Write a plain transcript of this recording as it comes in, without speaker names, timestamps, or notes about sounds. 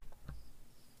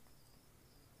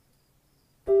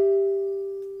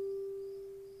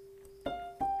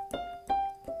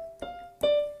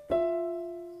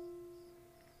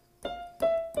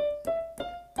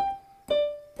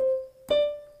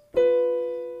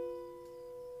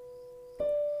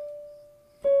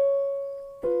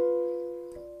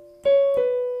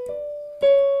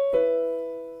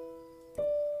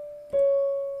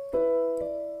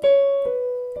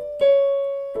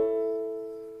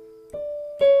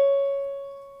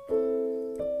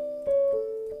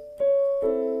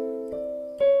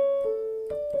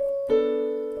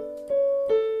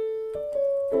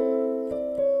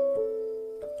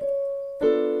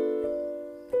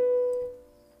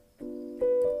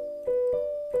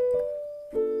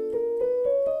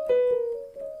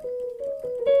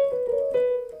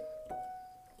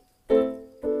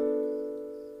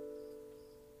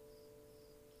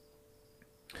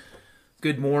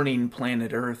Good morning,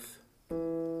 planet Earth.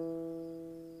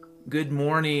 Good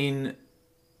morning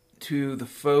to the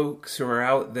folks who are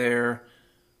out there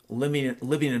living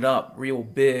it up real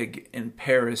big in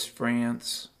Paris,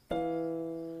 France,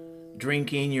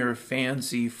 drinking your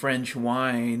fancy French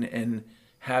wine and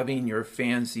having your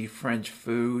fancy French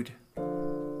food.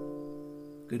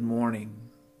 Good morning.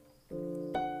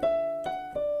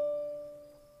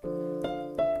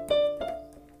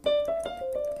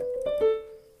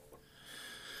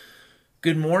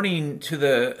 Good morning to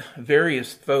the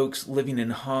various folks living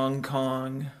in Hong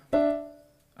Kong.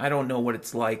 I don't know what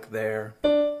it's like there.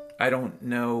 I don't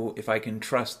know if I can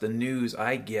trust the news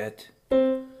I get,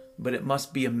 but it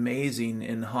must be amazing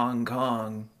in Hong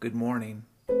Kong. Good morning.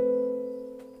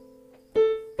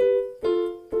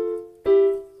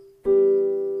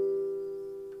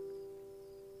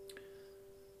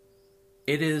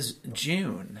 It is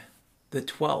June the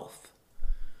 12th,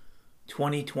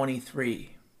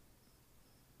 2023.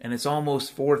 And it's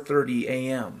almost 4:30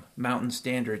 a.m. Mountain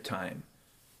Standard Time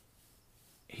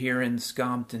here in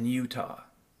Scompton, Utah.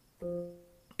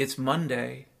 It's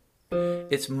Monday.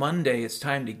 It's Monday. It's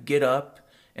time to get up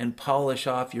and polish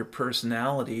off your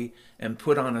personality and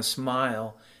put on a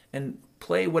smile and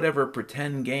play whatever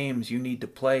pretend games you need to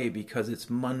play because it's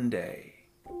Monday.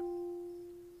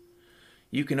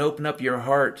 You can open up your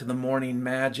heart to the morning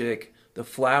magic. The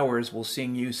flowers will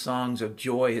sing you songs of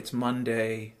joy. It's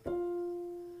Monday.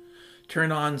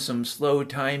 Turn on some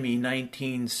slow-timey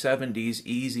 1970s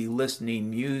easy listening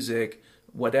music,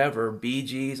 whatever, Bee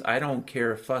Gees, I don't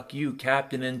care, fuck you,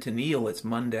 Captain and Tennille, it's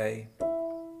Monday.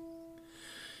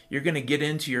 You're going to get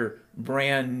into your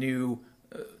brand new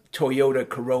Toyota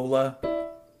Corolla,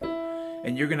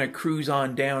 and you're going to cruise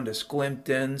on down to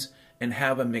Sklimpton's and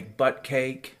have a McButt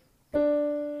cake,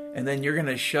 and then you're going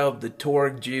to shove the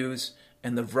Torg juice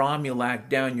and the Vromulac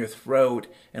down your throat,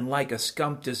 and like a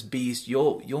scumptus beast,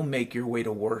 you'll make your way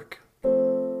to work.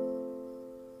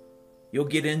 You'll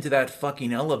get into that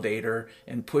fucking elevator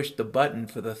and push the button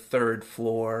for the 3rd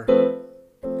floor.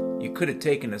 You could have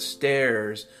taken the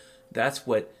stairs. That's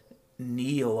what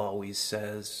Neil always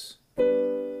says.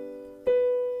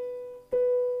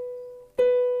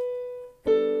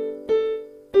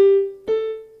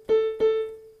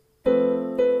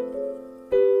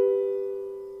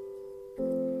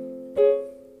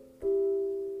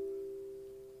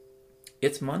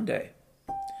 It's Monday.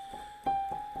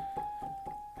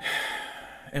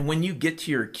 And when you get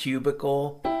to your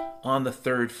cubicle on the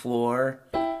 3rd floor,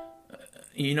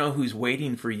 you know who's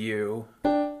waiting for you?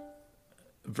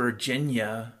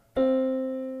 Virginia.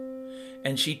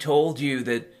 And she told you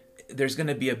that there's going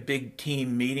to be a big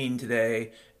team meeting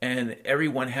today and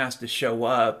everyone has to show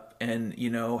up and,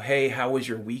 hey, how was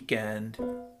your weekend?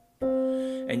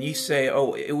 And you say,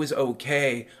 oh, it was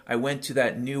okay. I went to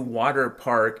that new water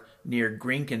park near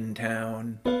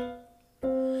Grinkentown.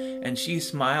 And she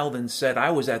smiled and said, I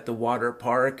was at the water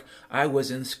park. I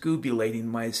was inscubulating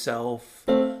myself.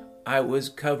 I was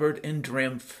covered in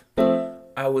drimph.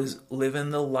 I was living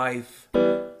the life,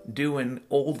 doing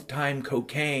old-time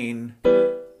cocaine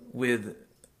with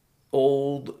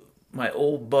my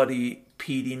old buddy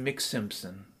Petey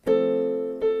McSimpson.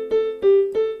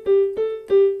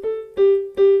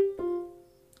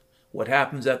 What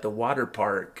happens at the water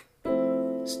park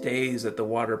stays at the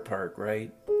water park,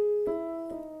 right?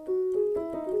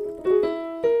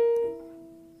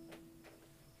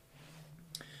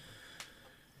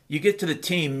 You get to the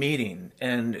team meeting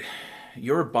and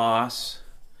your boss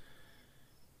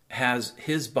has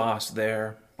his boss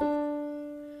there,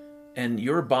 and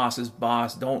your boss's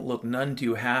boss don't look none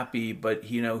too happy, but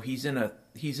he's in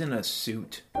a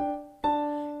suit.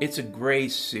 It's a gray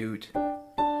suit,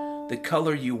 the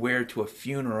color you wear to a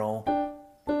funeral.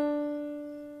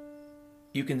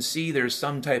 You can see there's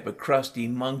some type of crusty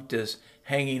munctus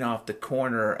hanging off the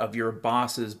corner of your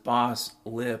boss's boss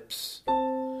lips.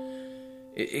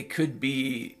 It could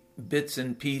be bits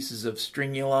and pieces of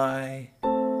stringuli.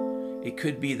 It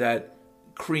could be that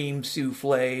cream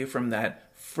souffle from that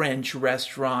French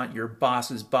restaurant your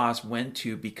boss's boss went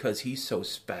to because he's so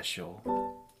special.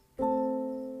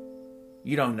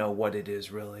 You don't know what it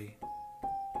is, really.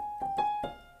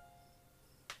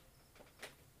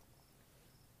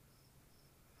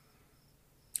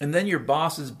 And then your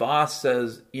boss's boss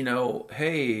says,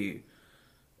 hey,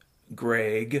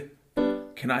 Greg,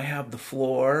 can I have the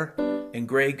floor? And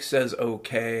Greg says,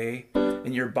 okay.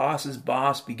 And your boss's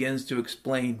boss begins to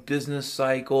explain business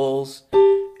cycles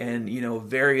and,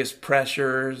 various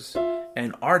pressures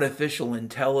and artificial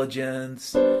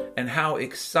intelligence and how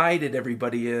excited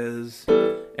everybody is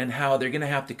and how they're going to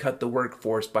have to cut the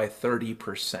workforce by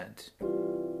 30%.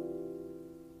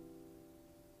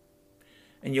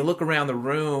 and you look around the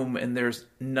room and there's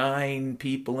 9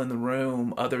 people in the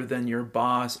room other than your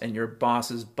boss and your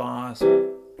boss's boss,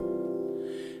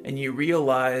 and you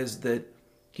realize that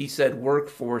he said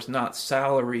workforce, not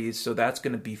salaries, so that's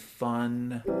going to be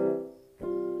fun.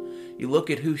 You look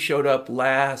at who showed up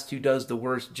last, who does the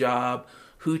worst job,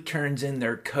 who turns in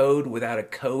their code without a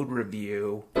code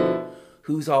review,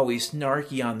 who's always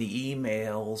snarky on the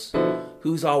emails,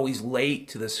 who's always late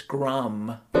to the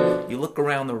scrum. You look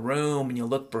around the room and you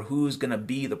look for who's going to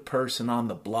be the person on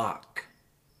the block.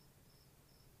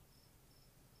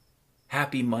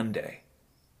 Happy Monday.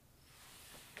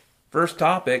 First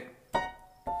topic.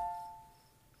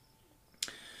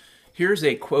 Here's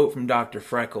a quote from Dr.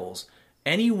 Freckles.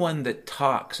 Anyone that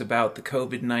talks about the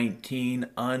COVID-19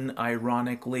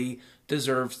 unironically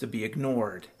deserves to be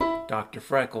ignored. Dr.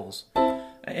 Freckles.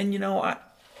 And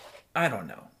I don't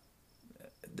know.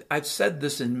 I've said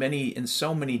this in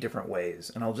so many different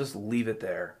ways, and I'll just leave it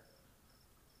there.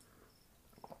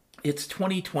 It's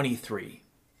 2023.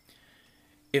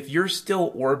 If you're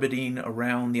still orbiting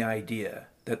around the idea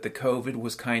that the COVID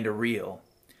was kind of real,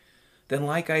 then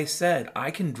like I said,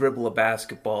 I can dribble a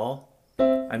basketball.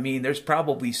 I mean, there's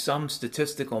probably some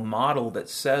statistical model that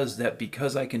says that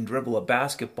because I can dribble a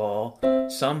basketball,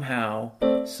 somehow,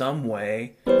 some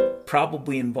way,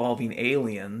 probably involving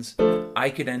aliens, I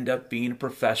could end up being a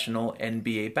professional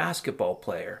NBA basketball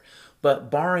player. But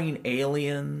barring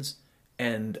aliens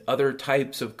and other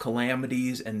types of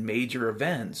calamities and major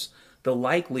events, the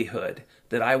likelihood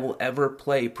that I will ever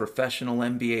play professional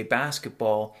NBA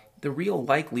basketball, the real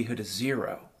likelihood is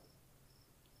 0.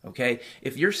 Okay?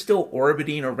 If you're still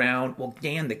orbiting around, well,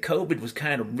 Dan, the COVID was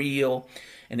kind of real,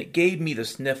 and it gave me the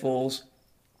sniffles,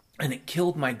 and it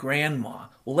killed my grandma.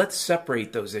 Well, let's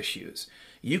separate those issues.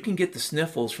 You can get the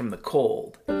sniffles from the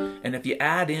cold. And if you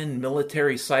add in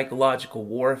military psychological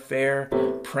warfare,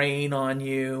 preying on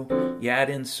you, you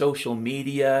add in social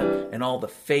media and all the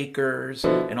fakers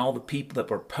and all the people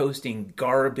that were posting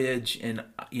garbage in,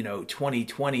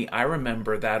 2020. I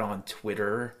remember that on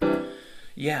Twitter.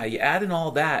 Yeah, you add in all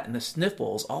that and the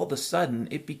sniffles, all of a sudden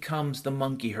it becomes the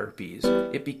monkey herpes.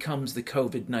 It becomes the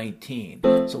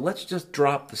COVID-19. So let's just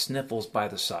drop the sniffles by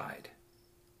the side.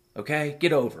 Okay?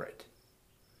 Get over it.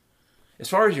 As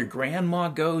far as your grandma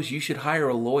goes, you should hire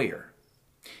a lawyer.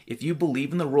 If you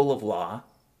believe in the rule of law,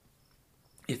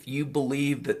 if you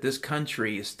believe that this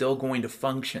country is still going to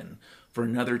function for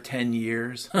another 10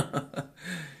 years,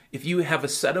 if you have a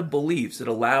set of beliefs that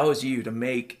allows you to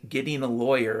make getting a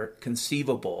lawyer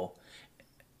conceivable,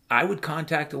 I would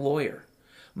contact a lawyer.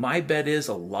 My bet is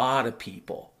a lot of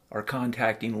people are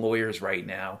contacting lawyers right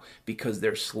now because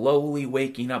they're slowly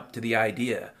waking up to the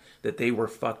idea that they were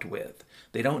fucked with.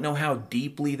 They don't know how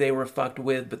deeply they were fucked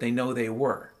with, but they know they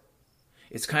were.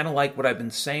 It's kind of like what I've been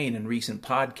saying in recent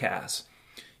podcasts.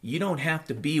 You don't have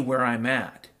to be where I'm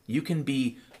at. You can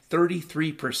be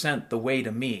 33% the way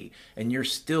to me, and you're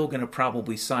still going to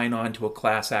probably sign on to a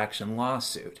class action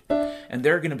lawsuit. And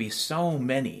there are going to be so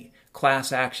many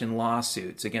class action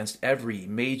lawsuits against every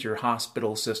major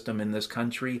hospital system in this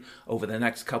country over the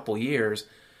next couple years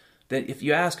that if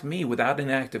you ask me, without an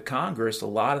act of Congress, a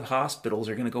lot of hospitals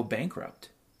are going to go bankrupt.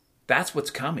 That's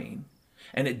what's coming.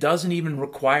 And it doesn't even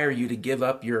require you to give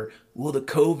up your, well, the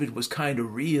COVID was kind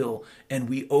of real and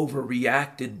we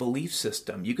overreacted belief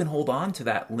system. You can hold on to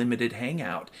that limited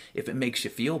hangout if it makes you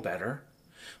feel better.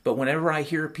 But whenever I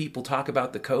hear people talk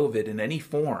about the COVID in any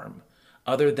form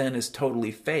other than as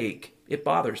totally fake, it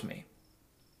bothers me.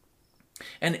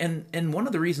 And one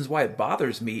of the reasons why it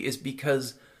bothers me is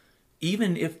because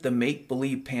even if the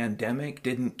make-believe pandemic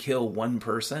didn't kill one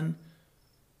person,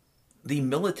 the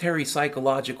military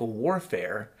psychological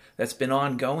warfare that's been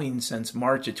ongoing since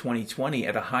March of 2020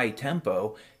 at a high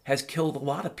tempo has killed a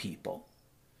lot of people,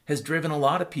 has driven a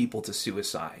lot of people to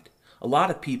suicide, a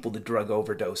lot of people to drug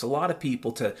overdose, a lot of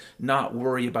people to not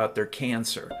worry about their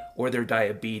cancer or their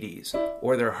diabetes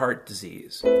or their heart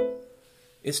disease.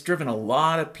 It's driven a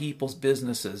lot of people's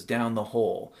businesses down the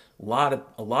hole.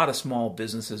 A lot of small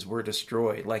businesses were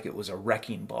destroyed like it was a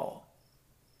wrecking ball.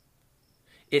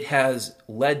 It has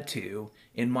led to,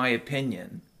 in my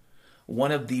opinion,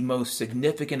 one of the most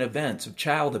significant events of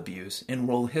child abuse in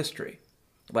world history.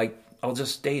 Like, I'll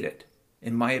just state it.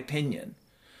 In my opinion,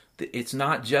 it's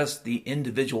not just the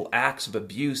individual acts of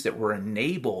abuse that were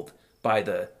enabled by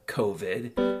the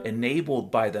COVID, enabled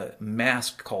by the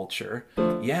mask culture.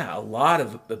 Yeah, a lot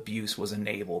of abuse was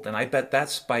enabled, and I bet that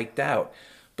spiked out.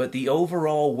 But the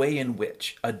overall way in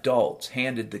which adults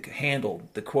handled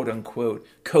the quote-unquote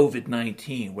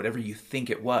COVID-19, whatever you think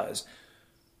it was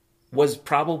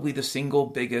probably the single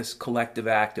biggest collective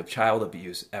act of child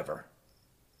abuse ever.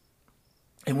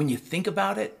 And when you think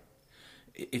about it,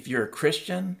 if you're a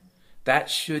Christian, that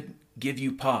should give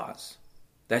you pause.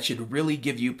 That should really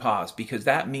give you pause, because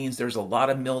that means there's a lot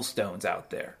of millstones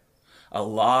out there. A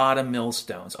lot of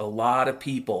millstones. A lot of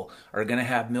people are going to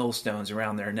have millstones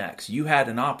around their necks. You had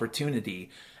an opportunity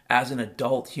as an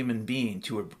adult human being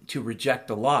to reject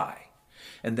a lie.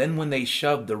 And then when they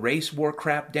shoved the race war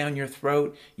crap down your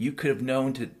throat, you could have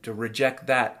known to reject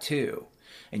that too.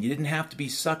 And you didn't have to be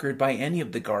suckered by any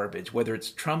of the garbage, whether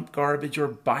it's Trump garbage or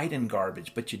Biden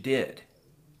garbage, but you did.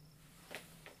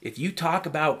 If you talk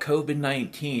about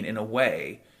COVID-19 in a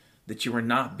way that you are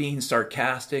not being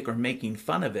sarcastic or making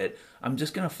fun of it, I'm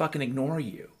just going to fucking ignore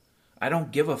you. I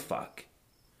don't give a fuck.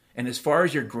 And as far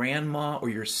as your grandma or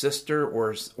your sister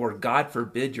or God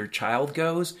forbid your child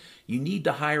goes, you need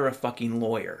to hire a fucking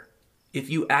lawyer if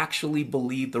you actually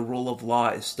believe the rule of law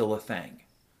is still a thing.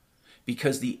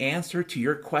 Because the answer to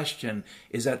your question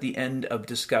is at the end of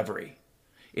discovery.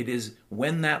 It is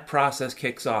when that process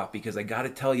kicks off, because I got to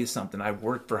tell you something. I've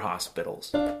worked for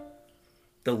hospitals.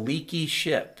 The leaky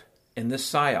ship in this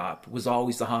psyop was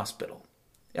always the hospital.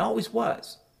 It always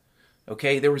was.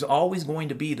 Okay? There was always going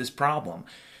to be this problem.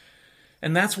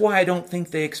 And that's why I don't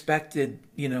think they expected,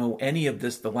 any of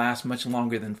this to last much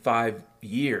longer than 5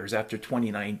 years after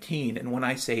 2019. And when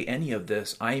I say any of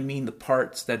this, I mean the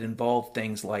parts that involve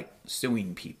things like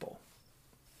suing people.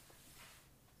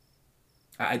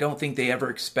 I don't think they ever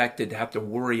expected to have to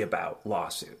worry about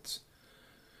lawsuits.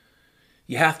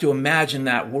 You have to imagine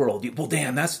that world. Well,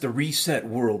 damn, that's the reset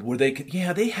world where they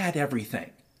had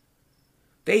everything.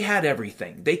 They had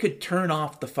everything. They could turn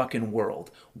off the fucking world.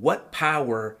 What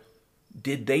power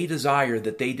did they desire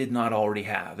that they did not already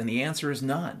have? And the answer is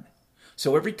none.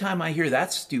 So every time I hear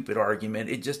that stupid argument,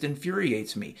 it just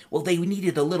infuriates me. Well, they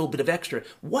needed a little bit of extra.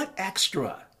 What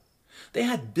extra? They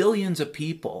had billions of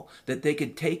people that they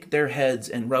could take their heads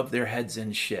and rub their heads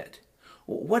in shit.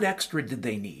 What extra did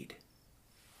they need?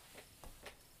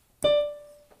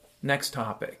 Next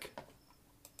topic.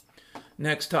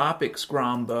 Next topic,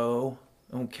 Scrombo.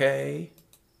 Okay.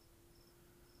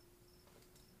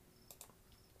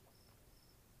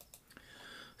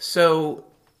 So,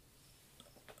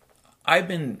 I've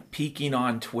been peeking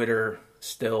on Twitter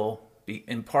still,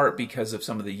 in part because of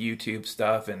some of the YouTube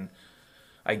stuff, and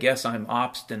I guess I'm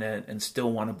obstinate and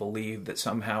still want to believe that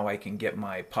somehow I can get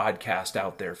my podcast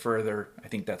out there further. I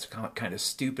think that's kind of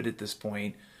stupid at this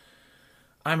point.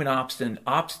 I'm an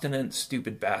obstinate,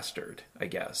 stupid bastard, I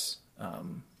guess.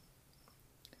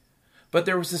 But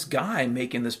there was this guy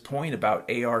making this point about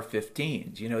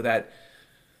AR-15s,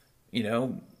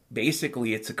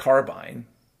 basically it's a carbine,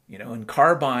 and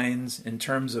carbines in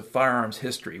terms of firearms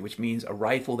history, which means a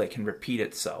rifle that can repeat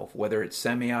itself, whether it's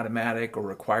semi-automatic or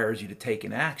requires you to take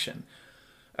an action.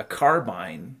 A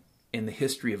carbine in the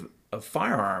history of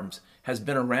firearms has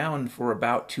been around for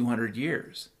about 200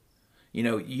 years.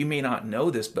 You may not know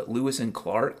this, but Lewis and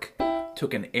Clark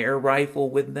took an air rifle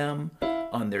with them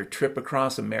on their trip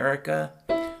across America.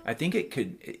 I think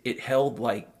it held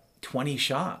like 20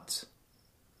 shots.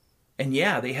 And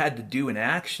yeah, they had to do an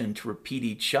action to repeat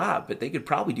each shot, but they could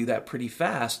probably do that pretty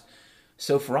fast.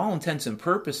 So for all intents and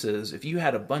purposes, if you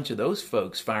had a bunch of those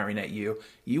folks firing at you,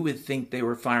 you would think they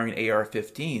were firing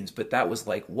AR-15s, but that was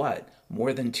like what?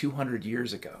 More than 200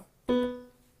 years ago.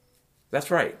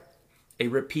 That's right. A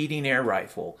repeating air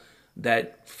rifle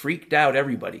that freaked out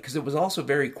everybody, because it was also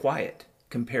very quiet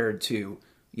compared to,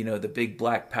 the big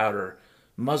black powder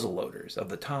muzzle loaders of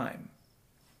the time.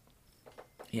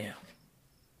 Yeah.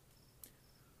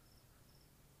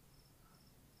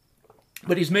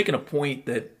 But he's making a point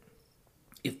that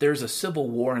if there's a civil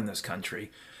war in this country,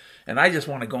 and I just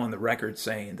want to go on the record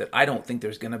saying that I don't think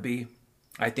there's going to be.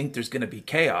 I think there's going to be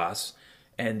chaos.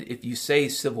 And if you say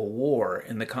civil war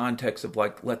in the context of,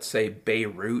 like, let's say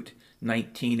Beirut,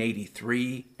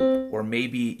 1983, or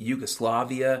maybe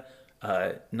Yugoslavia,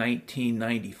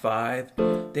 1995,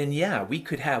 then yeah, we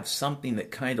could have something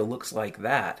that kind of looks like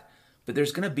that. But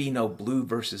there's going to be no blue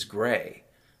versus gray.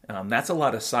 That's a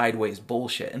lot of sideways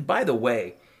bullshit. And by the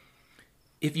way,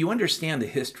 if you understand the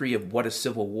history of what a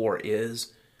civil war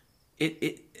is,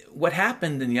 what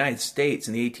happened in the United States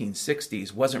in the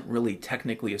 1860s wasn't really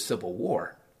technically a civil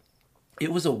war.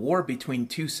 It was a war between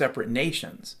two separate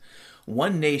nations.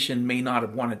 One nation may not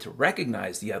have wanted to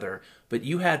recognize the other, but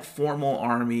you had formal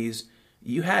armies.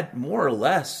 You had more or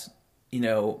less,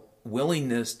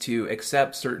 willingness to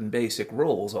accept certain basic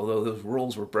rules, although those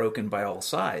rules were broken by all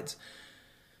sides.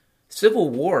 Civil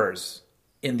wars,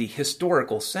 in the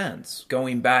historical sense,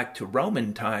 going back to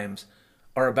Roman times,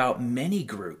 are about many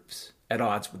groups at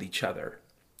odds with each other.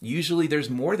 Usually there's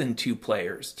more than two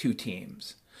players, two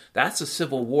teams. That's a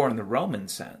civil war in the Roman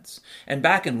sense. And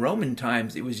back in Roman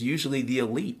times, it was usually the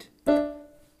elite.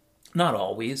 Not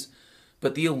always,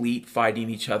 but the elite fighting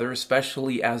each other,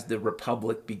 especially as the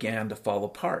republic began to fall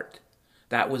apart.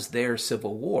 That was their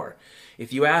civil war.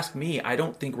 If you ask me, I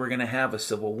don't think we're going to have a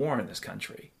civil war in this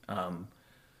country.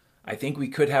 I think we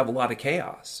could have a lot of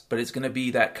chaos, but it's going to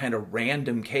be that kind of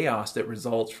random chaos that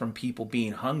results from people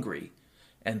being hungry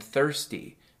and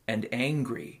thirsty and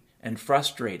angry and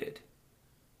frustrated.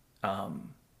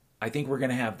 I think we're going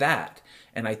to have that,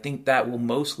 and I think that will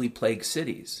mostly plague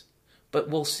cities. But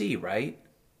we'll see, right?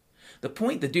 The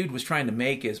point the dude was trying to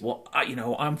make is, well,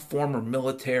 I'm former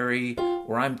military,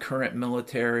 or I'm current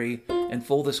military, and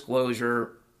full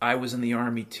disclosure, I was in the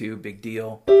Army too, big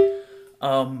deal.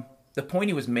 The point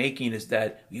he was making is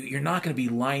that you're not going to be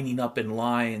lining up in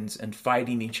lines and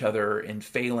fighting each other in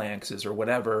phalanxes or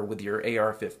whatever with your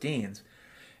AR-15s.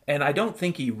 And I don't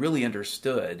think he really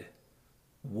understood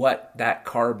what that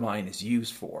carbine is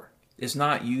used for. It's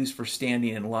not used for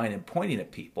standing in line and pointing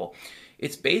at people.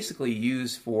 It's basically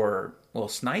used for,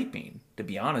 sniping, to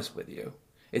be honest with you.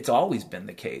 It's always been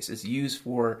the case. It's used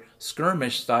for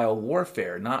skirmish-style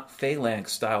warfare, not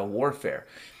phalanx-style warfare.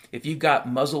 If you've got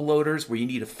muzzle loaders where you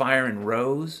need to fire in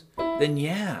rows, then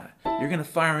yeah, you're going to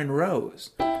fire in rows.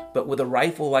 But with a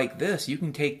rifle like this, you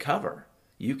can take cover.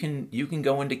 You can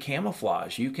go into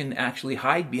camouflage. You can actually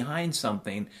hide behind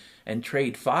something and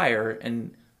trade fire,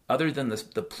 and other than the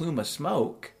plume of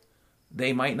smoke,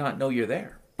 they might not know you're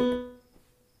there.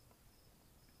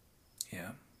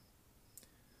 Yeah.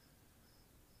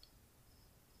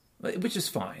 Which is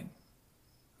fine.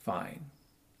 Fine.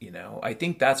 I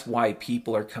think that's why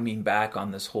people are coming back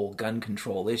on this whole gun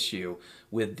control issue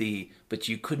with but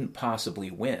you couldn't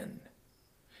possibly win.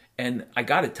 And I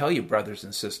got to tell you, brothers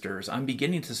and sisters, I'm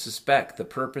beginning to suspect the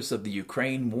purpose of the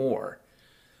Ukraine war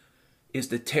is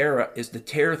to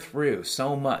tear through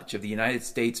so much of the United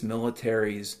States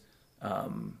military's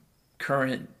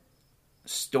current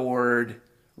stored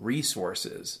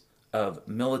resources of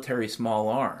military small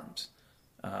arms.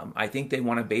 I think they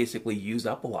want to basically use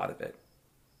up a lot of it.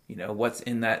 What's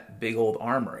in that big old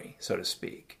armory, so to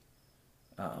speak.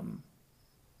 And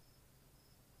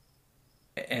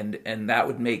that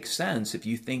would make sense if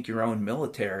you think your own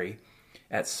military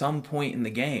at some point in the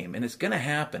game, and it's going to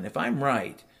happen, if I'm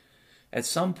right, at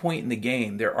some point in the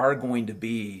game, there are going to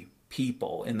be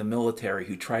people in the military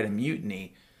who try to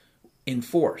mutiny in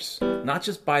force, not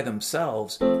just by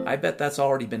themselves. I bet that's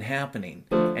already been happening.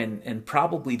 And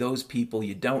probably those people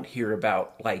you don't hear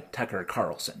about, like Tucker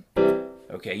Carlson.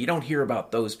 Okay, you don't hear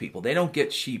about those people. They don't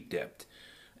get sheep dipped.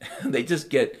 They just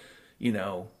get,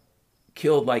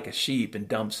 killed like a sheep and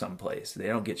dumped someplace. They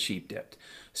don't get sheep dipped.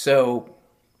 So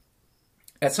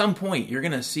at some point, you're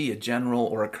going to see a general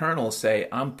or a colonel say,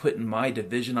 I'm putting my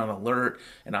division on alert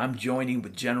and I'm joining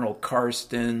with General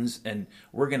Karstens and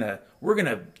we're going to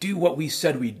do what we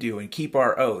said we'd do and keep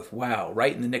our oath. Wow,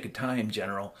 right in the nick of time,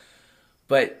 General.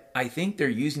 But I think they're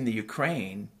using the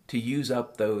Ukraine to use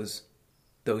up those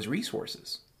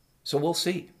resources. So we'll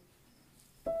see.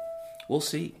 We'll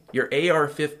see. Your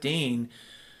AR-15,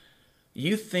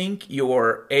 you think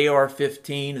your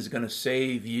AR-15 is going to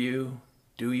save you,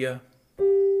 do you?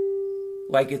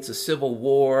 Like it's a civil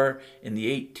war in the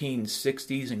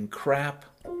 1860s and crap?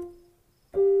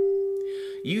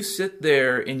 You sit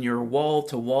there in your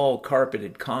wall-to-wall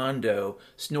carpeted condo,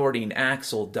 snorting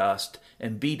axle dust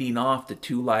and beating off the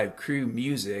Two Live Crew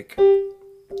music.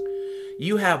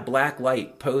 You have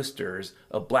blacklight posters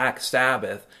of Black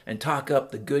Sabbath and talk up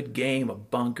the good game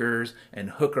of bunkers and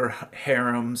hooker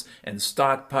harems and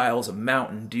stockpiles of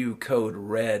Mountain Dew Code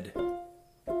Red.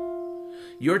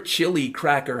 Your chili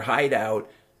cracker hideout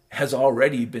has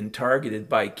already been targeted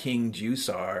by King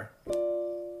Jusar.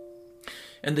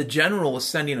 And the general is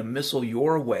sending a missile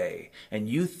your way, and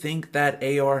you think that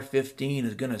AR-15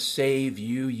 is going to save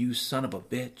you, you son of a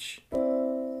bitch?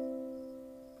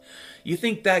 You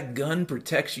think that gun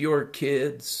protects your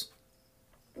kids?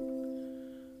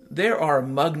 There are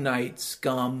Mugnite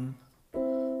scum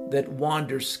that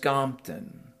wander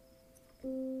Scompton.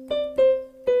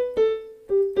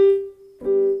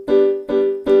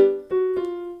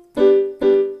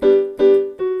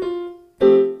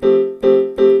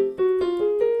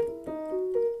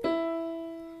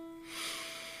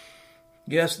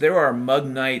 Yes, there are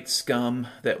Mugnite scum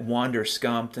that wander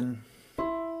Scompton.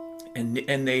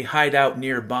 And they hide out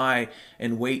nearby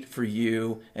and wait for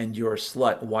you and your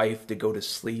slut wife to go to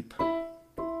sleep.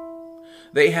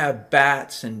 They have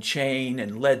bats and chain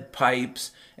and lead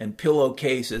pipes and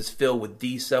pillowcases filled with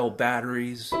D-cell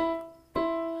batteries.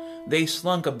 They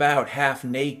slunk about half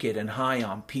naked and high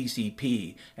on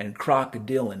PCP and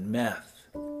crocodile and meth.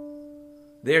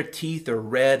 Their teeth are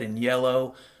red and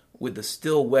yellow with the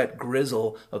still wet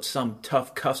grizzle of some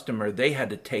tough customer they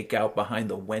had to take out behind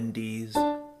the Wendy's.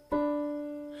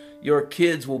 Your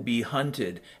kids will be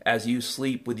hunted as you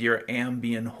sleep with your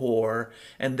Ambien whore,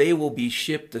 and they will be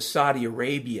shipped to Saudi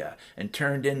Arabia and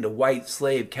turned into white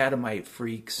slave catamite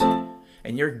freaks.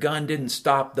 And your gun didn't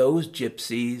stop those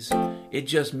gypsies. It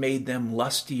just made them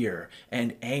lustier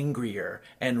and angrier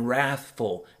and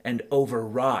wrathful and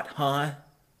overwrought, huh?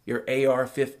 Your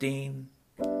AR-15?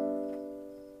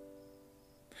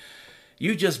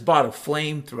 You just bought a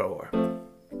flamethrower.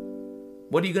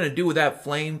 What are you going to do with that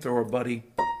flamethrower, buddy?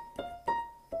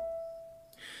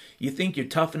 You think you're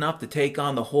tough enough to take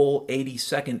on the whole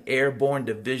 82nd Airborne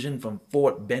Division from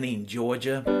Fort Benning,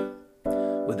 Georgia,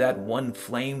 with that one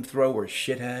flamethrower,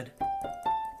 shithead?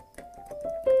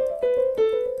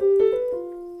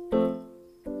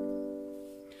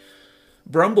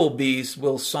 Bumblebees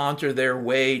will saunter their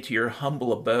way to your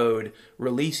humble abode,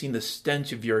 releasing the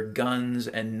stench of your guns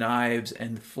and knives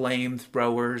and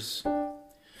flamethrowers.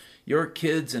 Your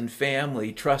kids and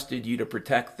family trusted you to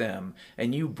protect them,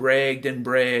 and you bragged and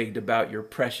bragged about your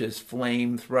precious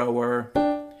flamethrower.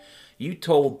 You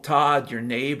told Todd, your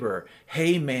neighbor,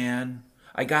 "Hey man,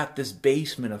 I got this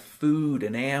basement of food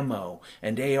and ammo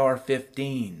and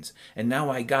AR-15s, and now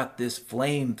I got this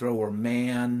flamethrower,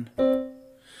 man."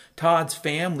 Todd's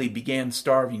family began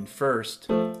starving first,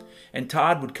 and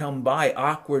Todd would come by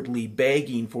awkwardly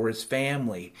begging for his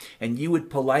family, and you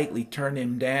would politely turn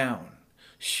him down.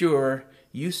 Sure,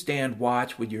 you stand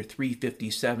watch with your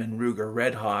 .357 Ruger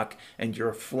Red Hawk and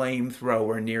your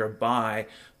flamethrower nearby,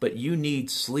 but you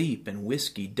need sleep and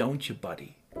whiskey, don't you,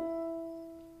 buddy?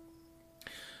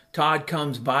 Todd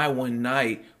comes by one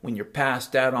night when you're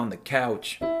passed out on the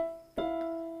couch.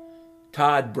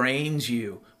 Todd brains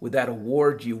you with that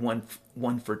award you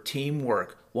won for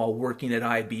teamwork while working at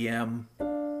IBM.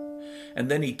 And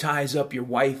then he ties up your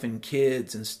wife and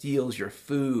kids and steals your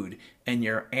food and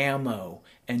your ammo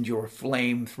and your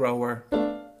flamethrower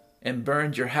and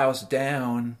burns your house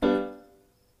down.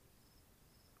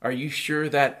 Are you sure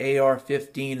that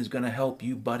AR-15 is going to help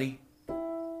you, buddy?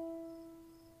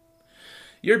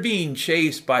 You're being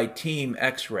chased by Team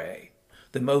X-Ray,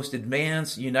 the most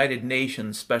advanced United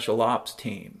Nations Special Ops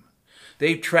team.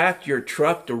 They've tracked your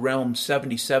truck to Realm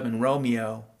 77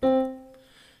 Romeo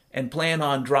and plan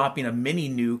on dropping a mini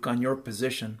nuke on your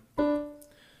position.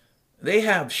 They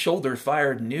have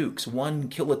shoulder-fired nukes, 1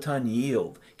 kiloton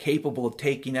yield, capable of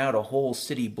taking out a whole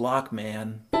city block,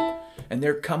 man. And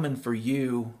they're coming for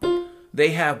you. They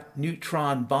have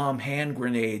neutron bomb hand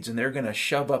grenades, and they're gonna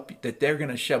shove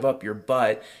up your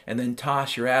butt and then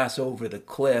toss your ass over the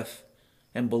cliff.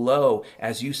 And below,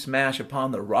 as you smash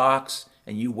upon the rocks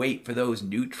and you wait for those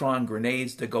neutron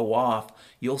grenades to go off,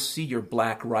 you'll see your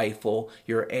black rifle,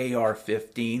 your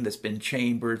AR-15 that's been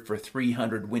chambered for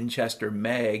 300 Winchester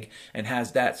Mag and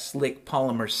has that slick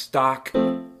polymer stock.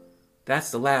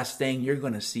 That's the last thing you're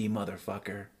going to see,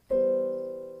 motherfucker.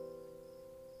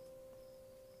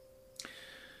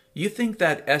 You think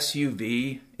that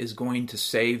SUV is going to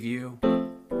save you?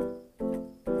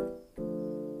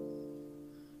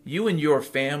 You and your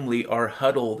family are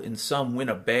huddled in some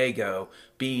Winnebago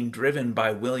being driven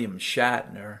by William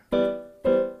Shatner.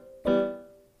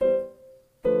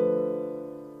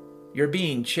 You're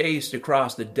being chased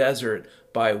across the desert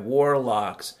by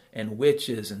warlocks and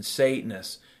witches and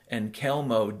Satanists and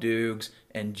Kelmo Dukes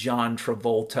and John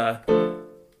Travolta.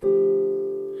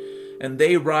 And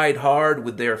they ride hard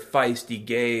with their feisty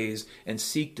gaze and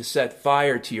seek to set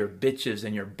fire to your bitches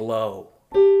and your blow.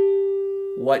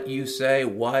 What you say,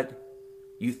 what?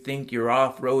 You think your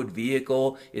off-road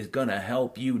vehicle is gonna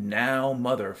help you now,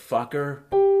 motherfucker?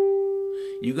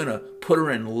 You gonna put her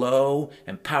in low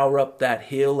and power up that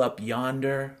hill up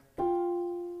yonder?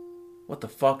 What the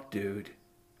fuck, dude?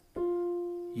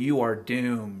 You are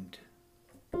doomed.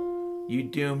 You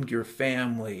doomed your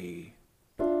family.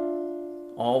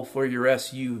 All for your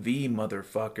SUV,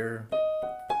 motherfucker.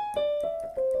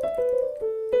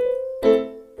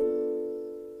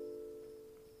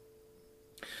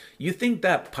 You think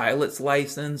that pilot's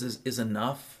license is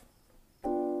enough?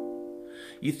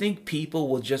 You think people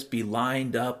will just be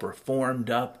lined up or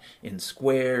formed up in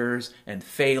squares and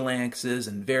phalanxes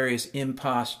and various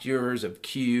impostures of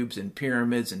cubes and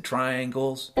pyramids and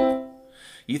triangles?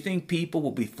 You think people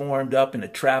will be formed up into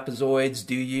trapezoids,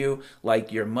 do you?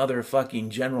 Like your motherfucking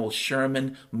General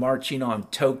Sherman marching on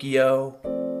Tokyo?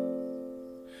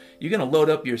 You gonna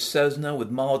load up your Cessna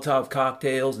with Molotov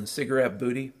cocktails and cigarette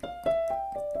booty?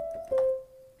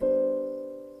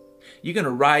 You're going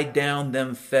to ride down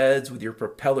them feds with your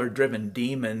propeller-driven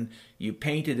demon. You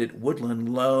painted it woodland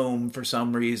loam for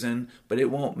some reason, but it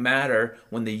won't matter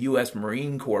when the U.S.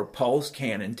 Marine Corps pulse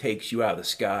cannon takes you out of the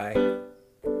sky.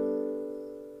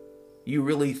 You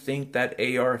really think that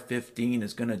AR-15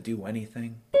 is going to do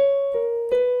anything?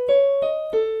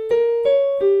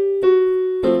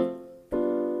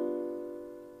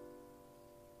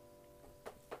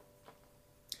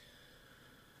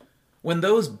 When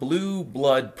those blue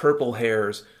blood purple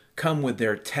hairs come with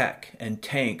their tech and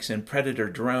tanks and predator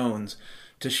drones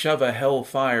to shove a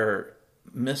hellfire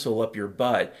missile up your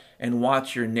butt and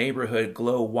watch your neighborhood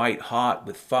glow white hot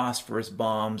with phosphorus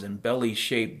bombs and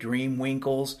belly-shaped dream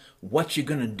winkles, what you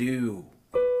gonna do?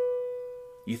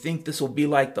 You think this will be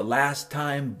like the last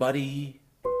time, buddy?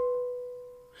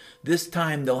 This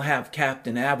time they'll have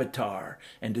Captain Avatar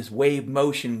and his wave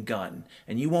motion gun,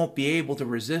 and you won't be able to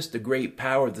resist the great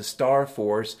power of the Star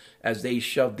Force as they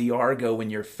shove the Argo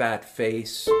in your fat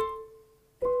face.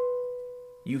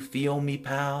 You feel me,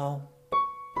 pal?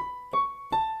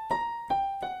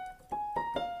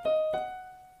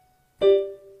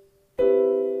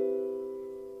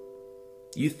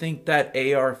 You think that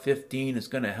AR-15 is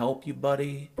going to help you,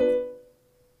 buddy?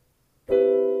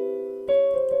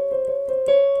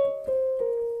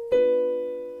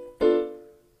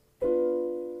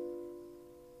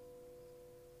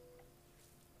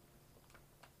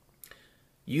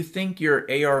 You think your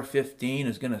AR-15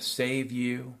 is going to save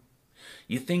you?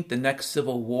 You think the next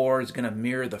civil war is going to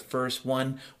mirror the first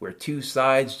one where two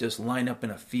sides just line up in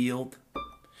a field?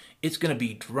 It's going to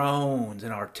be drones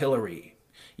and artillery.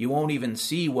 You won't even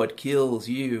see what kills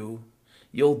you.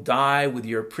 You'll die with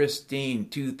your pristine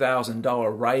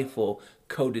 $2,000 rifle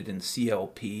coated in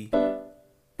CLP.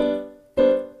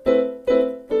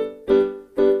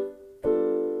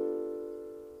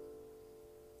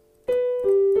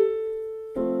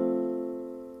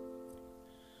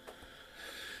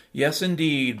 Yes,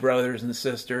 indeed, brothers and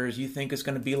sisters. You think it's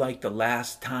going to be like the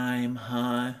last time,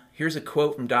 huh? Here's a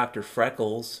quote from Dr.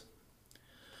 Freckles.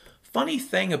 Funny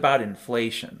thing about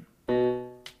inflation.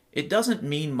 It doesn't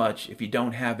mean much if you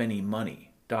don't have any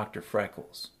money, Dr.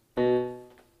 Freckles.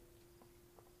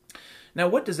 Now,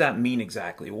 what does that mean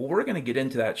exactly? Well, we're going to get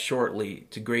into that shortly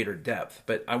to greater depth,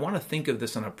 but I want to think of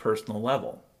this on a personal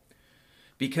level.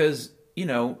 Because,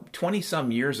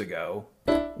 20-some years ago,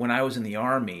 when I was in the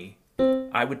Army,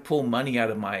 I would pull money out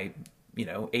of my,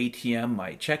 ATM,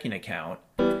 my checking account.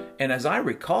 And as I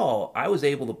recall, I was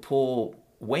able to pull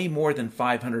way more than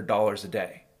 $500 a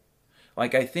day.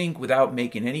 Like, I think without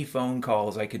making any phone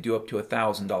calls, I could do up to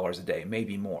 $1,000 a day,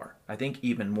 maybe more. I think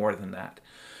even more than that.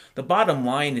 The bottom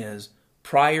line is,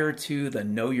 prior to the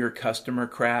know your customer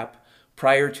crap,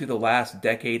 prior to the last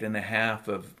decade and a half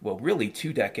of, well, really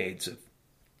 2 decades of,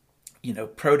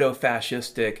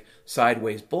 proto-fascistic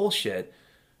sideways bullshit,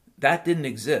 that didn't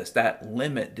exist. That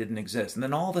limit didn't exist. And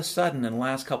then all of a sudden, in the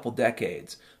last couple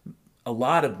decades, a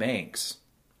lot of banks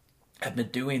have been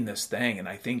doing this thing, and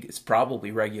I think it's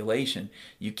probably regulation.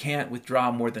 You can't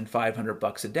withdraw more than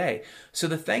 $500 a day. So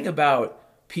the thing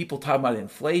about people talking about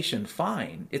inflation,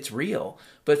 fine, it's real.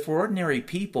 But for ordinary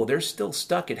people, they're still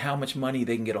stuck at how much money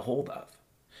they can get a hold of.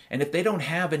 And if they don't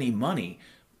have any money,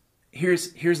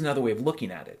 here's another way of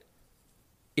looking at it.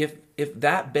 If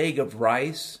that bag of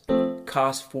rice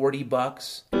costs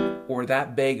 $40, or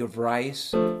that bag of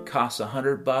rice costs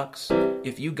 $100,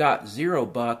 if you got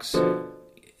 $0,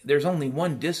 there's only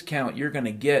one discount you're going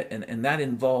to get, and that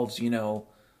involves,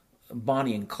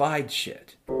 Bonnie and Clyde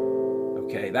shit.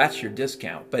 Okay, that's your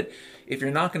discount. But if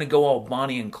you're not going to go all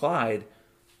Bonnie and Clyde,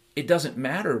 it doesn't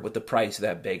matter what the price of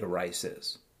that bag of rice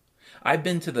is. I've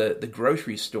been to the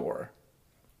grocery store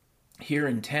here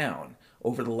in town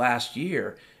over the last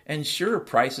year, and sure,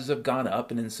 prices have gone up,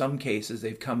 and in some cases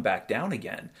they've come back down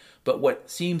again. But what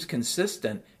seems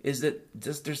consistent is that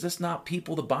there's just not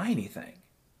people to buy anything.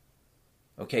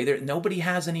 Okay, nobody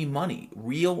has any money.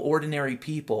 Real ordinary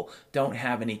people don't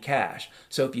have any cash.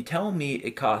 So if you tell me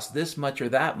it costs this much or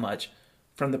that much,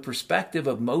 from the perspective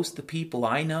of most of the people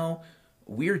I know,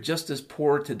 we're just as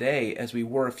poor today as we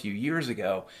were a few years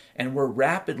ago, and we're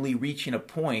rapidly reaching a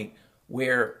point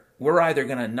where we're either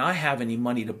going to not have any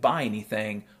money to buy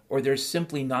anything, or there's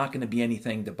simply not going to be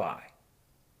anything to buy.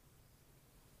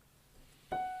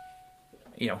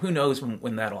 Who knows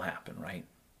when that'll happen, right?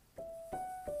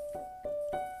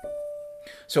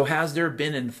 So has there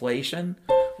been inflation?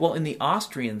 Well, in the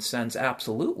Austrian sense,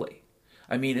 absolutely.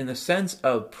 I mean, in the sense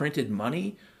of printed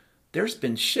money, there's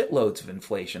been shitloads of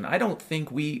inflation. I don't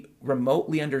think we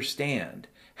remotely understand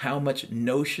how much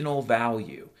notional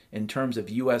value in terms of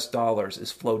US dollars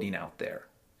is floating out there.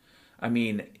 I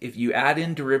mean, if you add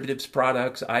in derivatives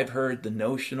products, I've heard the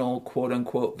notional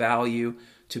quote-unquote value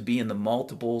to be in the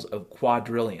multiples of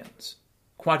quadrillions.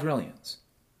 Quadrillions,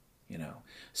 you know.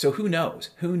 So who knows?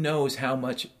 Who knows how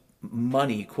much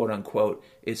money, quote-unquote,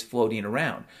 is floating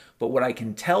around? But what I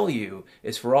can tell you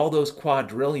is for all those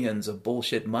quadrillions of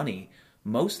bullshit money,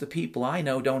 most of the people I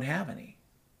know don't have any.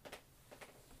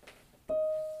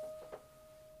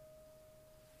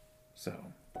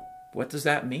 So, what does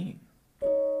that mean?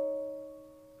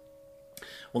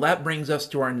 Well, that brings us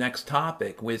to our next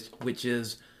topic, which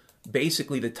is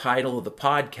basically the title of the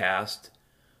podcast,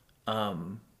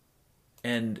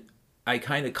 and I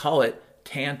kind of call it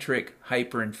Tantric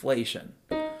Hyperinflation,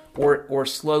 or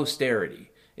slow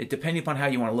austerity. It depending upon how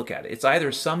you want to look at it. It's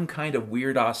either some kind of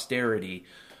weird austerity,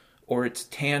 or it's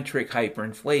Tantric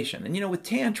Hyperinflation. And you know, with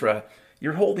Tantra,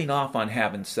 you're holding off on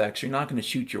having sex. You're not going to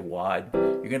shoot your wad.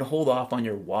 You're going to hold off on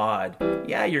your wad.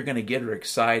 Yeah, you're going to get her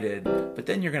excited, but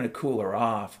then you're going to cool her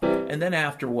off. And then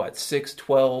after, 6,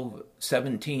 12,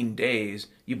 17 days,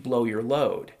 you blow your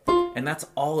load. And that's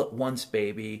all at once,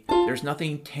 baby. There's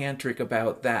nothing tantric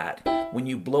about that. When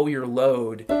you blow your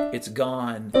load, it's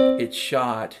gone, it's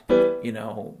shot, you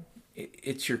know,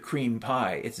 it's your cream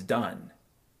pie, it's done.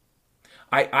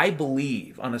 I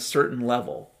believe on a certain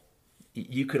level,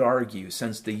 you could argue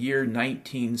since the year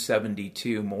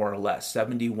 1972, more or less,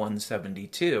 71,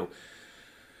 72,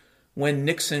 when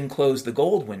Nixon closed the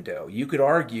gold window, you could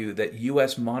argue that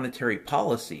U.S. monetary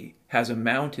policy has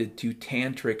amounted to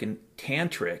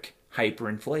tantric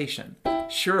hyperinflation.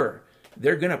 Sure,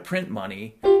 they're going to print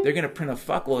money. They're going to print a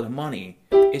fuckload of money.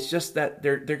 It's just that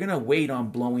they're going to wait on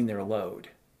blowing their load.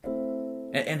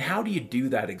 And how do you do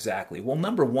that exactly? Well,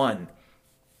 number one,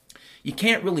 you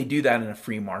can't really do that in a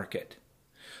free market.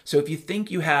 So if you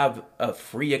think you have a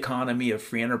free economy, a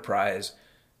free enterprise,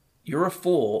 you're a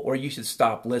fool, or you should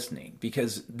stop listening,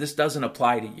 because this doesn't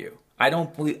apply to you. I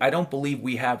don't believe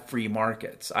we have free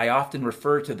markets. I often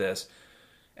refer to this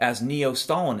as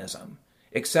neo-Stalinism,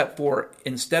 except for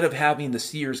instead of having the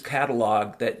Sears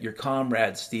catalog that your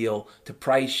comrades steal to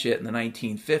price shit in the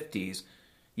 1950s,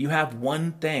 you have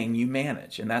one thing you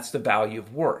manage, and that's the value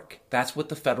of work. That's what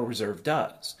the Federal Reserve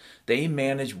does. They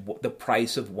manage the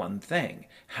price of one thing.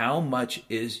 How much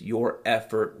is your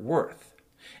effort worth?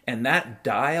 And that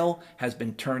dial has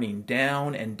been turning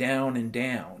down and down and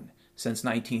down since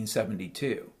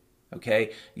 1972.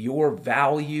 Okay? Your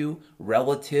value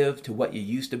relative to what you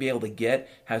used to be able to get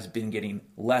has been getting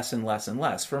less and less and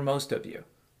less for most of you.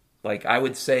 Like I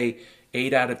would say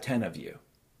 8 out of 10 of you,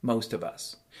 most of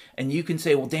us. And you can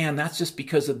say, well, Dan, that's just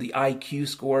because of the IQ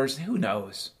scores. Who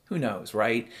knows? Who knows,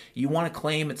 right? You want to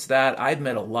claim it's that? I've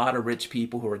met a lot of rich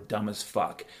people who are dumb as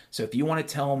fuck. So if you want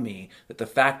to tell me that the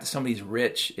fact that somebody's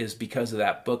rich is because of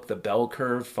that book, The Bell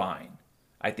Curve, fine.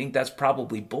 I think that's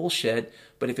probably bullshit,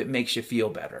 but if it makes you feel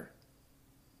better.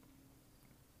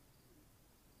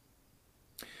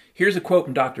 Here's a quote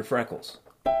from Dr. Freckles.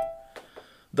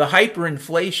 The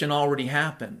hyperinflation already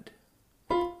happened.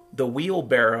 The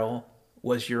wheelbarrow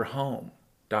was your home.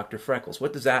 Dr. Freckles.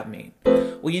 What does that mean?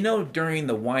 Well, you know, during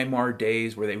the Weimar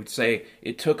days where they would say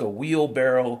it took a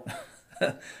wheelbarrow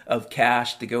of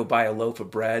cash to go buy a loaf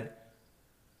of bread.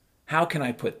 How can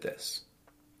I put this?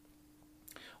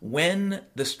 When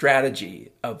the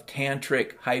strategy of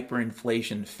tantric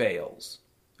hyperinflation fails,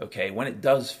 okay, when it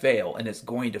does fail, and it's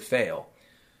going to fail,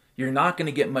 you're not going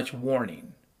to get much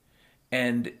warning.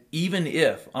 And even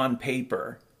if, on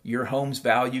paper, your home's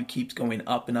value keeps going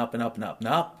up and up and up and up and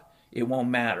up, it won't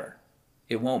matter.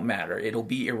 It won't matter. It'll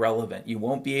be irrelevant. You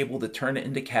won't be able to turn it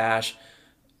into cash.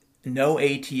 No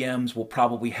ATMs will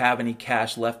probably have any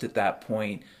cash left at that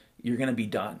point. You're going to be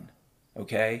done.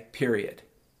 Okay? Period.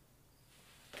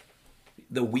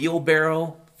 The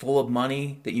wheelbarrow full of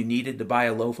money that you needed to buy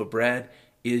a loaf of bread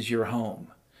is your home.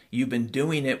 You've been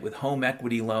doing it with home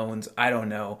equity loans, I don't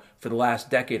know, for the last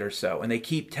decade or so. And they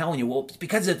keep telling you, well, it's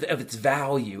because of its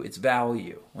value. It's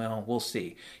value. Well, we'll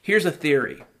see. Here's a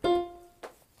theory.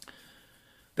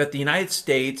 That the United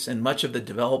States and much of the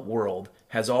developed world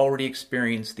has already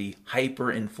experienced the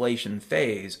hyperinflation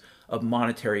phase of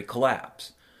monetary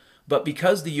collapse. But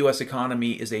because the U.S.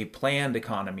 economy is a planned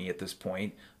economy at this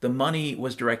point, the money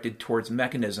was directed towards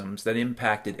mechanisms that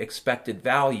impacted expected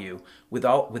value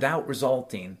without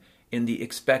resulting in the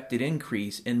expected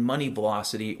increase in money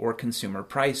velocity or consumer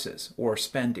prices or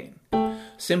spending.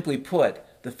 Simply put,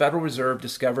 the Federal Reserve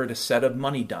discovered a set of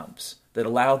money dumps that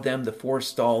allowed them to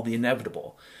forestall the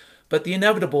inevitable. But the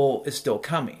inevitable is still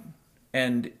coming.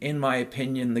 And in my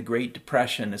opinion, the Great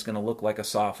Depression is going to look like a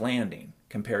soft landing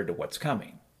compared to what's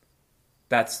coming.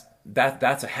 That's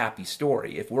a happy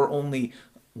story. If we're only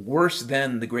worse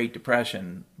than the Great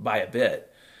Depression by a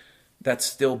bit. That's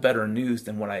still better news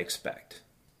than what I expect.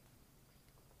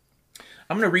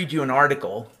 I'm going to read you an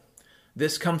article.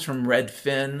 This comes from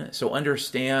Redfin, so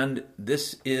understand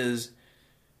this is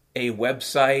a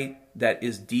website that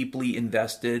is deeply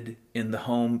invested in the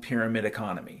home pyramid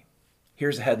economy.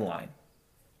 Here's a headline.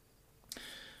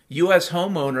 U.S.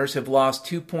 homeowners have lost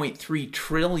 $2.3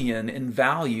 trillion in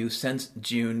value since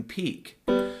June peak.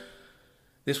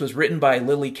 This was written by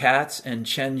Lily Katz and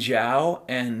Chen Zhao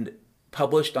and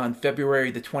published on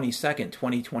February the 22nd,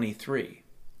 2023.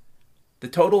 The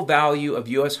total value of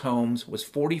U.S. homes was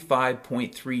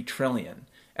 $45.3 trillion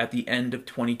at the end of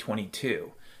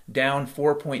 2022, down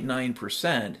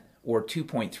 4.9% or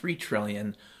 $2.3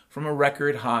 trillion from a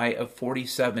record high of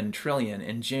 $47 trillion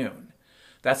in June.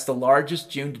 That's the largest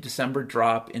June to December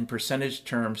drop in percentage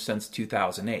terms since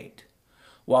 2008.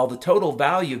 While the total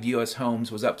value of U.S.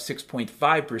 homes was up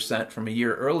 6.5% from a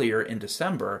year earlier in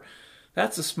December,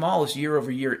 that's the smallest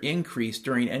year-over-year increase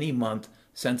during any month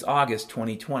since August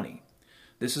 2020.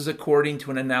 This is according to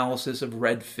an analysis of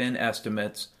Redfin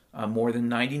estimates on more than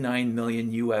 99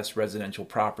 million U.S. residential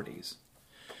properties.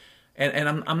 And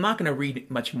I'm not going to read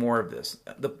much more of this.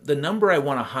 The number I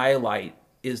want to highlight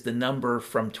is the number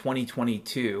from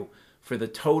 2022 for the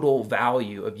total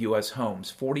value of U.S.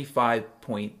 homes,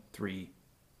 $45.3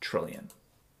 trillion.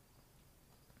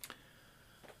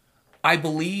 I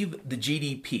believe the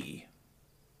GDP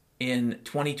in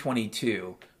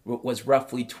 2022 was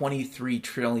roughly 23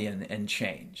 trillion and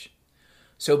change.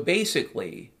 So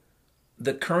basically,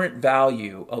 the current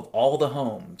value of all the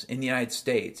homes in the United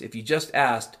States, if you just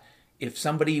asked if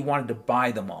somebody wanted to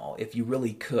buy them all, if you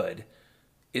really could,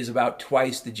 is about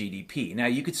twice the GDP. Now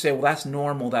you could say, well, that's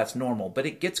normal, but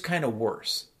it gets kind of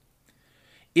worse.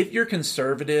 If you're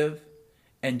conservative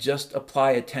and just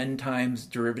apply a 10 times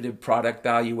derivative product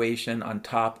valuation on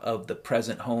top of the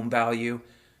present home value,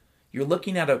 you're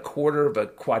looking at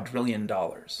 $250 billion.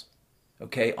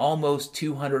 Okay, almost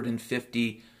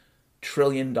 $250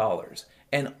 trillion.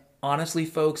 And honestly,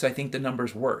 folks, I think the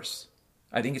number's worse.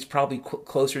 I think it's probably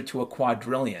closer to $1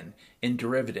 quadrillion in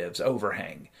derivatives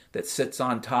overhang that sits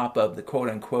on top of the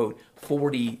quote-unquote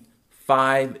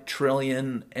 45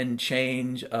 trillion and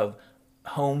change of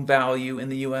home value in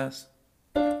the U.S.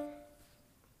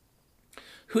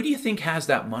 Who do you think has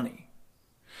that money?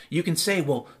 You can say,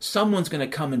 well, someone's going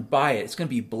to come and buy it. It's going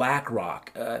to be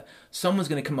BlackRock. Someone's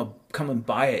going to come and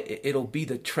buy it. It'll be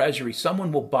the Treasury.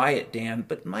 Someone will buy it, Dan.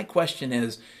 But my question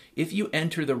is, if you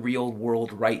enter the real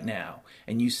world right now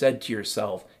and you said to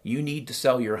yourself, you need to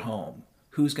sell your home,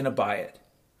 who's going to buy it?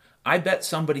 I bet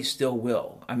somebody still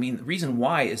will. I mean, the reason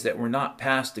why is that we're not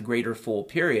past the greater fool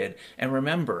period. And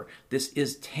remember, this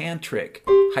is Tantric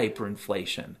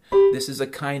hyperinflation. This is a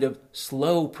kind of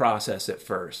slow process at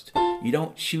first. You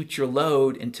don't shoot your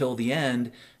load until the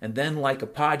end, and then like a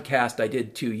podcast I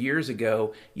did 2 years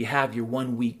ago, you have your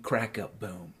 1 week crack up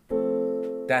boom.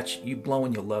 That's you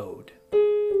blowing your load.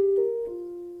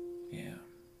 Yeah.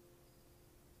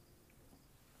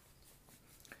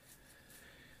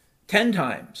 10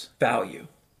 times value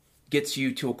gets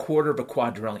you to $250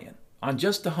 quadrillion on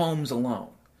just the homes alone.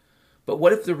 But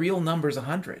what if the real number is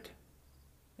 100?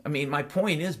 I mean, my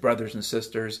point is, brothers and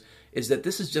sisters, is that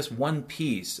this is just one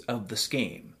piece of the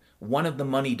scheme, one of the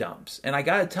money dumps. And I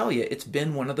got to tell you, it's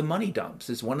been one of the money dumps.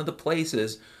 It's one of the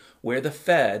places where the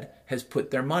Fed has put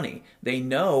their money. They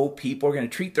know people are going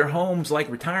to treat their homes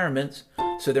like retirements.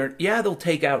 So they'll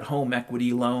take out home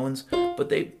equity loans,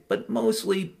 but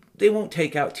mostly they won't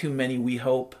take out too many, we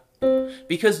hope.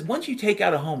 Because once you take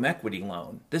out a home equity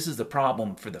loan, this is the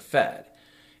problem for the Fed,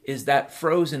 is that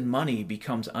frozen money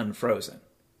becomes unfrozen.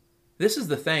 This is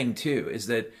the thing, too, is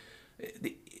that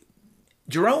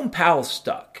Jerome Powell's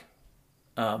stuck.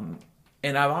 And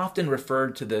I've often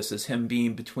referred to this as him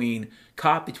being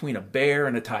caught between a bear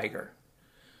and a tiger.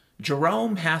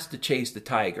 Jerome has to chase the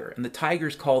tiger, and the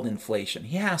tiger's called inflation.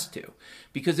 He has to,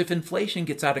 because if inflation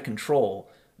gets out of control,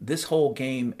 this whole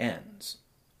game ends.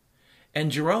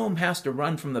 And Jerome has to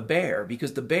run from the bear,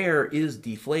 because the bear is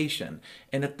deflation.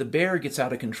 And if the bear gets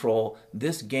out of control,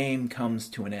 this game comes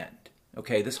to an end.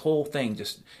 Okay, this whole thing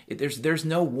there's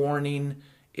no warning.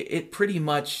 It pretty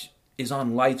much is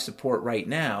on life support right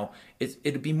now.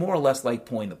 It'd be more or less like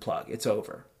pulling the plug. It's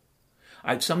over.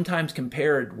 I've sometimes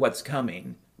compared what's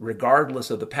coming,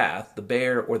 regardless of the path, the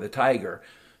bear or the tiger,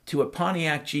 to a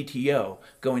Pontiac GTO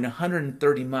going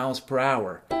 130 miles per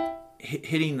hour,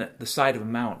 hitting the side of a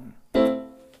mountain.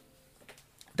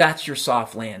 That's your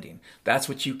soft landing. That's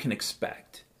what you can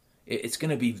expect. It's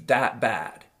going to be that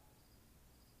bad.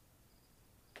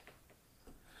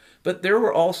 But there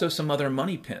were also some other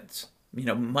money pits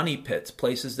money pits,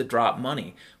 places to drop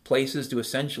money, places to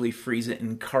essentially freeze it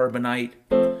in carbonite.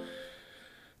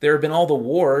 There have been all the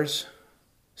wars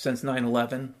since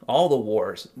 9/11, all the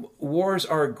wars. Wars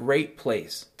are a great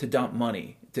place to dump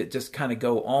money, to just kind of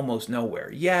go almost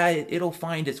nowhere. Yeah, it'll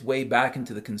find its way back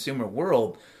into the consumer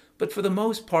world, but for the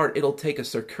most part, it'll take a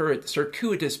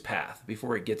circuitous path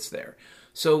before it gets there.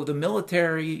 So the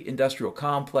military-industrial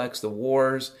complex, the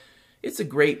wars, it's a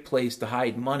great place to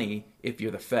hide money if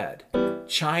you're the Fed.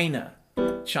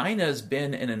 China's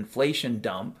been an inflation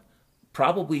dump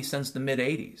probably since the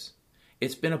mid-'80s.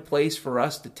 It's been a place for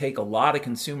us to take a lot of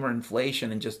consumer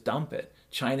inflation and just dump it.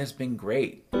 China's been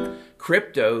great.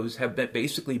 Cryptos have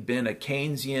basically been a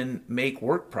Keynesian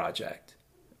make-work project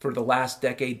for the last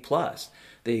decade plus.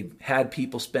 They've had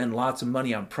people spend lots of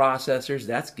money on processors.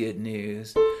 That's good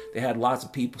news. They had lots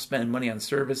of people spending money on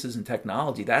services and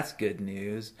technology. That's good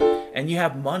news. And you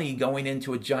have money going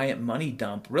into a giant money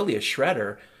dump, really a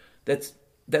shredder, that's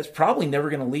probably never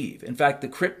going to leave. In fact, the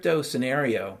crypto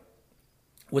scenario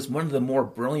was one of the more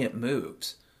brilliant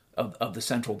moves of the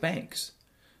central banks,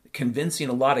 convincing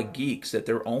a lot of geeks that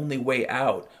their only way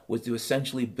out was to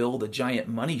essentially build a giant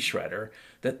money shredder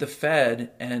that the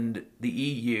Fed and the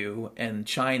EU and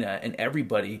China and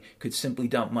everybody could simply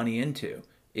dump money into.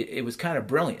 It was kind of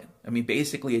brilliant. I mean,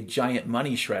 basically a giant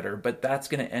money shredder, but that's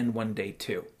going to end one day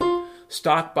too.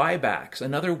 Stock buybacks,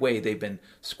 another way they've been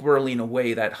squirreling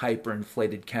away that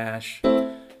hyperinflated cash.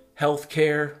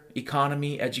 Healthcare,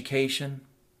 economy, education.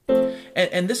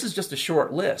 And this is just a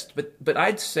short list, but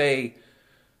I'd say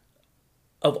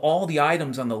of all the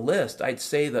items on the list, I'd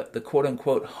say that the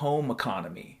quote-unquote home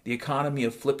economy, the economy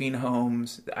of flipping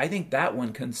homes, I think that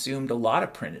one consumed a lot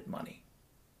of printed money.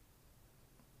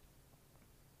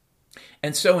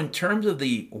 And so in terms of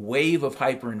the wave of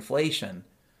hyperinflation,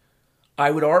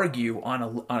 I would argue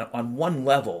on one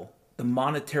level, the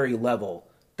monetary level,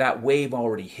 that wave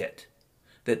already hit.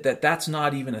 That's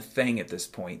not even a thing at this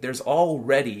point. There's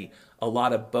already a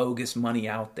lot of bogus money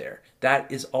out there.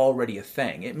 That is already a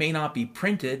thing. It may not be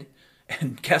printed,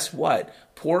 and guess what?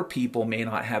 Poor people may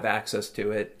not have access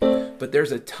to it, but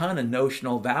there's a ton of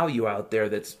notional value out there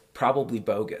that's probably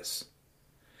bogus.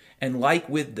 And like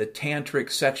with the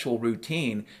tantric sexual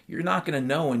routine, you're not going to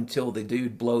know until the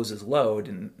dude blows his load,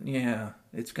 and yeah,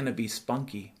 it's going to be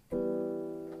spunky.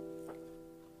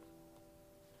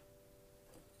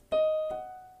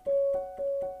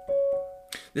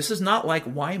 This is not like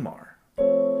Weimar,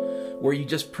 where you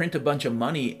just print a bunch of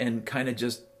money and kind of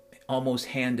just almost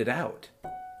hand it out.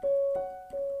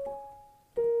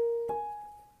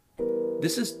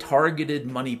 This is targeted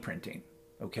money printing,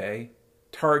 okay?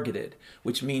 Targeted,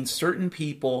 which means certain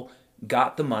people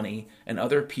got the money and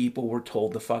other people were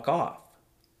told to fuck off.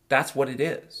 That's what it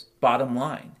is, bottom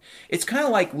line. It's kind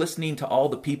of like listening to all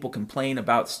the people complain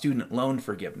about student loan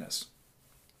forgiveness.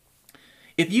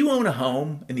 If you own a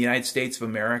home in the United States of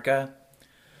America,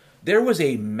 there was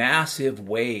a massive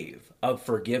wave of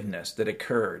forgiveness that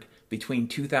occurred between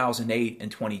 2008 and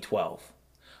 2012.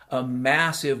 A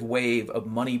massive wave of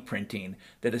money printing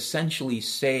that essentially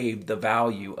saved the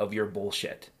value of your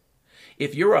bullshit.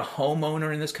 If you're a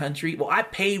homeowner in this country, well, I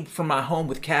paid for my home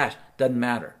with cash. Doesn't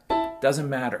matter. Doesn't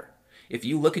matter. If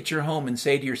you look at your home and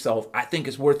say to yourself, I think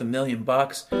it's worth $1 million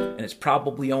and it's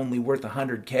probably only worth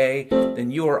 $100K,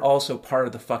 then you are also part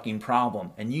of the fucking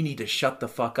problem and you need to shut the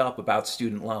fuck up about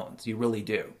student loans. You really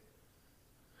do.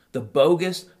 The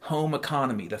bogus home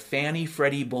economy, the Fannie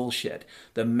Freddie bullshit,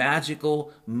 the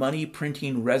magical money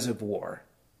printing reservoir,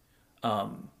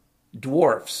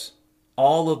 dwarfs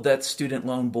all of that student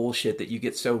loan bullshit that you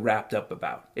get so wrapped up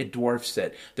about. It dwarfs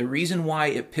it. The reason why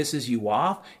it pisses you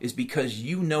off is because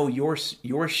you know your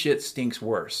shit stinks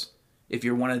worse. If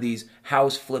you're one of these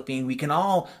house flipping, we can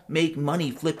all make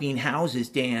money flipping houses,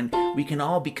 Dan. We can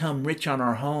all become rich on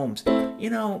our homes. You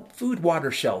know, food,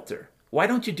 water, shelter. Why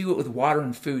don't you do it with water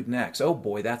and food next? Oh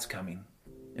boy, that's coming.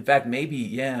 In fact, maybe,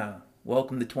 yeah,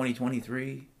 welcome to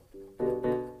 2023.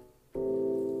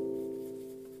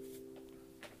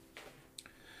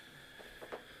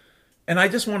 And I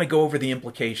just want to go over the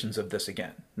implications of this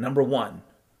again. Number one,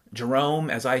 Jerome,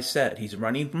 as I said, he's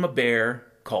running from a bear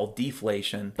called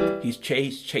deflation. He's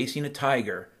chasing a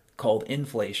tiger called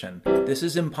inflation. This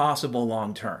is impossible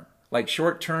long term. Like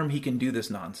short term, he can do this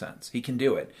nonsense. He can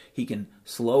do it. He can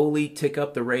slowly tick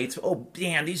up the rates. Oh,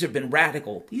 damn, these have been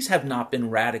radical. These have not been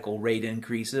radical rate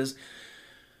increases.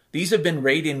 These have been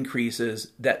rate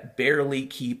increases that barely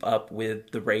keep up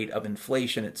with the rate of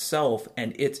inflation itself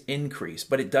and its increase,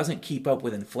 but it doesn't keep up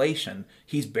with inflation.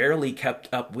 He's barely kept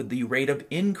up with the rate of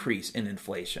increase in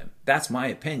inflation. That's my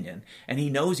opinion, and he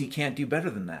knows he can't do better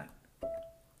than that.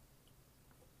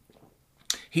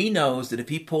 He knows that if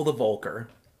he pulled a Volcker,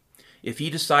 if he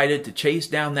decided to chase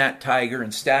down that tiger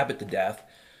and stab it to death,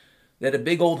 that a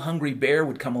big old hungry bear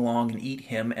would come along and eat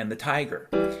him and the tiger.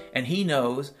 And he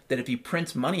knows that if he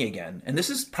prints money again, and this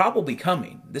is probably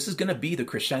coming, this is going to be the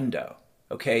crescendo.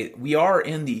 Okay, we are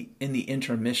in the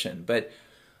intermission, but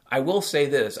I will say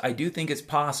this, I do think it's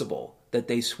possible that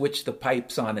they switch the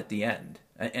pipes on at the end.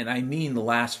 And I mean the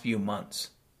last few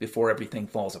months before everything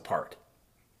falls apart.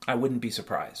 I wouldn't be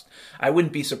surprised. I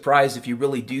wouldn't be surprised if you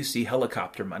really do see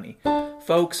helicopter money.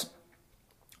 Folks,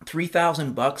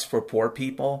 $3,000 for poor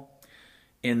people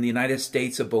in the United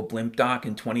States of Boblimpdoc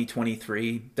in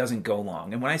 2023 doesn't go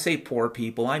long. And when I say poor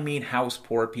people, I mean house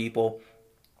poor people.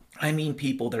 I mean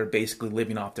people that are basically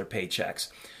living off their paychecks.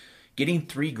 Getting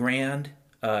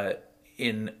 $3,000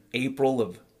 in April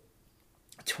of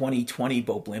 2020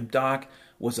 Boblimpdoc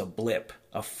was a blip,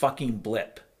 a fucking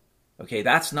blip. Okay,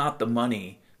 that's not the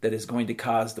money that is going to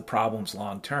cause the problems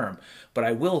long term. But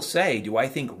I will say, do I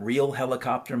think real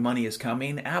helicopter money is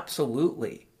coming?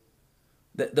 Absolutely.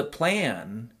 The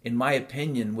plan, in my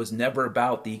opinion, was never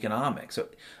about the economics. So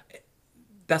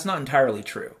that's not entirely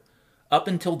true. Up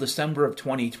until December of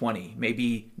 2020,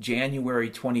 maybe January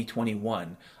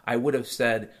 2021, I would have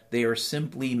said they are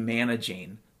simply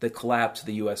managing the collapse of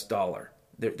the US dollar.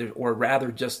 Or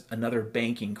rather just another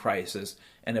banking crisis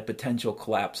and a potential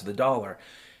collapse of the dollar.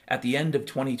 At the end of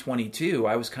 2022,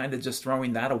 I was kind of just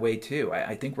throwing that away too.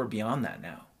 I think we're beyond that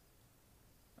now.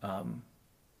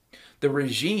 The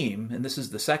regime, and this is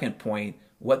the second point,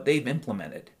 what they've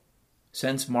implemented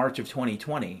since March of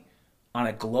 2020 on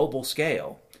a global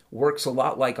scale works a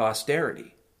lot like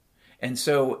austerity. And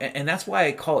that's why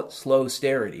I call it slow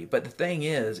austerity. But the thing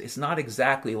is, it's not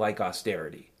exactly like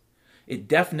austerity. It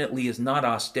definitely is not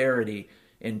austerity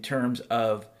in terms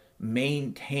of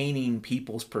maintaining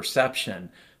people's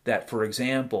perception that, for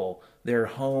example, their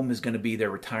home is going to be their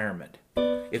retirement.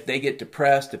 If they get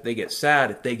depressed, if they get sad,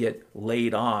 if they get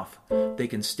laid off, they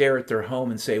can stare at their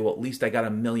home and say, well, at least I got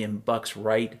 $1 million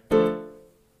right.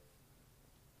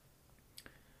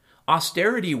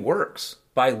 Austerity works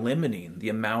by limiting the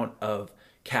amount of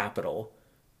capital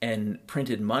and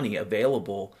printed money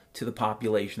available to the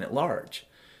population at large.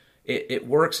 It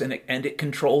works and it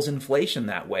controls inflation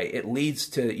that way. It leads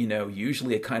to,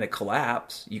 usually a kind of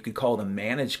collapse. You could call it a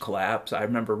managed collapse. I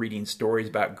remember reading stories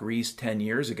about Greece 10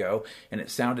 years ago, and it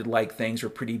sounded like things were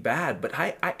pretty bad. But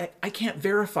I can't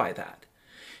verify that.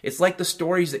 It's like the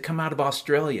stories that come out of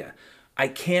Australia. I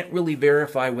can't really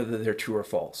verify whether they're true or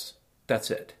false. That's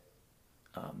it.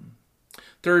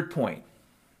 Third point.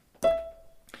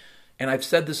 And I've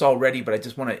said this already, but I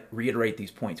just want to reiterate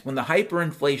these points. When the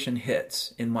hyperinflation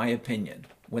hits, in my opinion,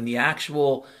 when the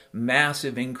actual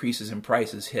massive increases in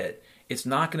prices hit, it's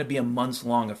not going to be a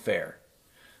months-long affair.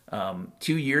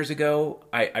 2 years ago,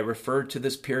 I referred to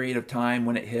this period of time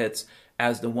when it hits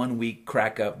as the 1 week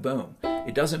crack up boom.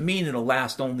 It doesn't mean it'll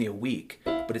last only a week,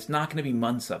 but it's not going to be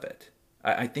months of it.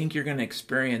 I think you're going to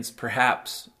experience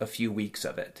perhaps a few weeks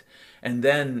of it. And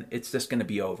then it's just going to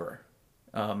be over.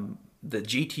 The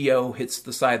GTO hits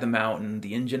the side of the mountain,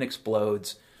 the engine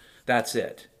explodes, that's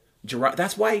it.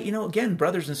 That's why, again,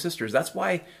 brothers and sisters, that's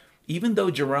why even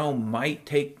though Jerome might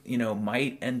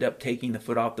end up taking the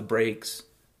foot off the brakes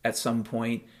at some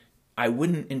point, I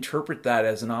wouldn't interpret that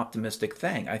as an optimistic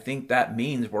thing. I think that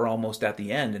means we're almost at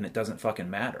the end and it doesn't fucking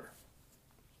matter.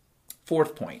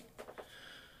 Fourth point.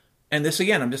 And this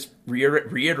again, I'm just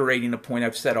reiterating a point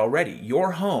I've said already.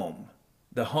 Your home,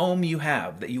 the home you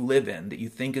have that you live in that you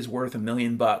think is worth $1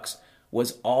 million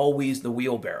was always the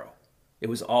wheelbarrow. It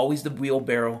was always the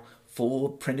wheelbarrow full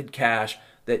of printed cash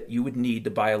that you would need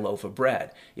to buy a loaf of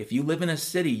bread. If you live in a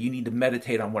city, you need to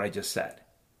meditate on what I just said.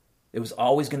 It was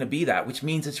always going to be that, which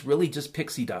means it's really just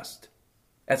pixie dust.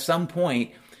 At some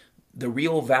point, the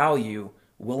real value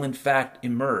will in fact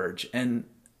emerge. And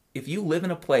if you live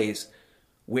in a place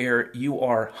where you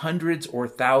are hundreds or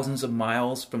thousands of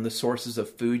miles from the sources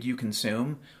of food you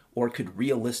consume, or could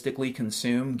realistically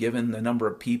consume given the number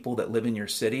of people that live in your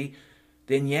city,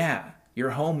 then yeah,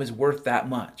 your home is worth that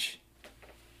much.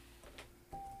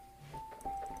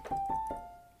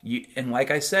 And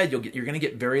like I said, you're going to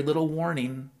get very little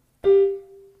warning.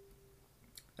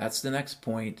 That's the next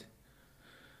point.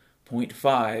 Point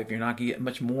 5, you're not going to get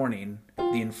much warning.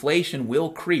 The inflation will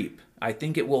creep. I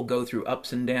think it will go through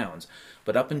ups and downs.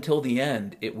 But up until the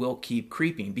end, it will keep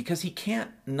creeping because he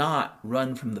can't not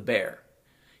run from the bear.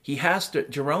 He has to,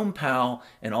 Jerome Powell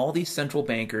and all these central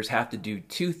bankers have to do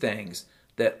two things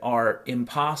that are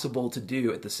impossible to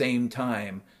do at the same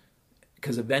time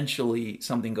because eventually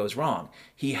something goes wrong.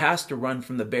 He has to run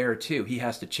from the bear too. He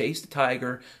has to chase the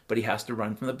tiger, but he has to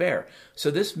run from the bear.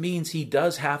 So this means he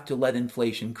does have to let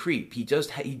inflation creep. He does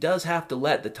have to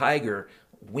let the tiger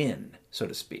win, so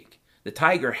to speak. The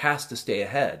tiger has to stay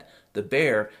ahead. The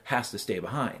bear has to stay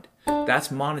behind. That's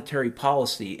monetary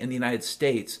policy in the United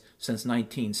States since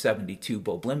 1972,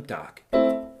 Bo Blimtock.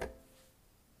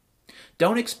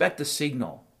 Don't expect a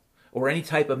signal or any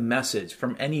type of message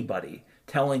from anybody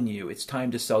telling you it's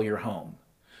time to sell your home.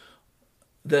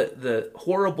 The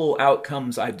horrible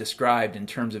outcomes I've described in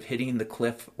terms of hitting the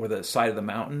cliff or the side of the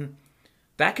mountain,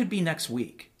 that could be next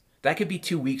week. That could be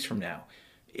 2 weeks from now.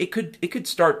 It could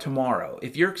start tomorrow.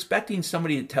 If you're expecting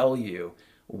somebody to tell you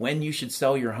when you should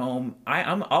sell your home,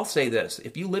 I'll say this.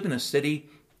 If you live in a city,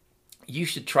 you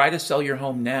should try to sell your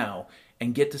home now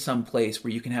and get to some place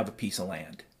where you can have a piece of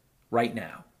land right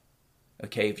now.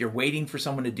 Okay, if you're waiting for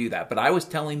someone to do that. But I was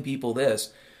telling people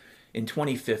this in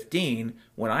 2015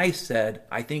 when I said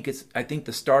I think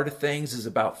the start of things is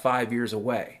about 5 years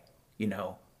away,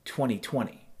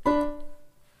 2020.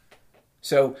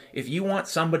 So if you want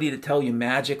somebody to tell you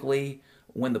magically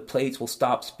when the plates will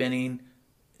stop spinning,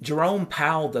 Jerome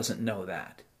Powell doesn't know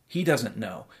that. He doesn't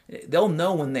know. They'll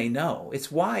know when they know.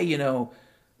 It's why,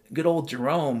 good old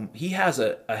Jerome, he has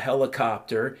a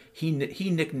helicopter he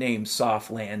nicknamed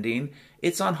Soft Landing.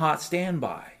 It's on hot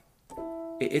standby.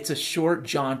 It's a short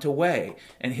jaunt away,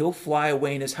 and he'll fly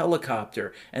away in his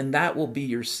helicopter, and that will be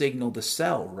your signal to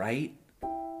sell, right?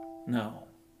 No.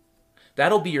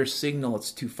 That'll be your signal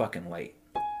it's too fucking late.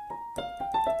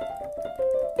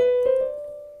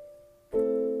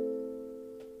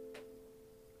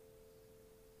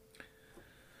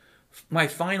 My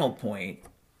final point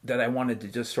that I wanted to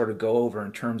just sort of go over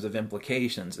in terms of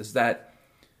implications is that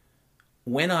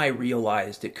when I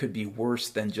realized it could be worse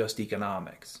than just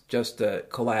economics, just the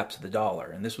collapse of the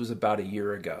dollar, and this was about a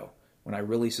year ago when I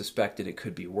really suspected it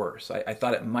could be worse. I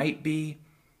thought it might be.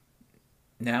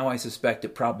 Now I suspect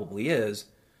it probably is.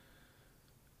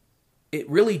 It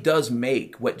really does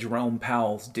make what Jerome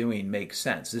Powell's doing make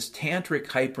sense. This tantric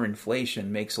hyperinflation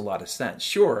makes a lot of sense.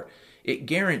 Sure, it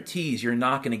guarantees you're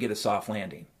not going to get a soft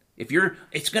landing.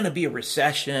 It's going to be a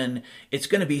recession, it's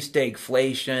going to be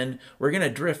stagflation, we're going to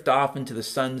drift off into the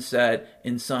sunset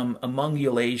in some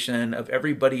amonulation of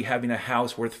everybody having a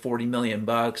house worth $40 million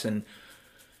and,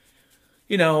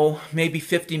 maybe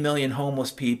 50 million homeless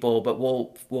people, but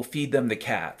we'll feed them the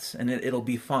cats and it'll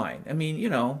be fine. I mean,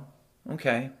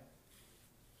 okay.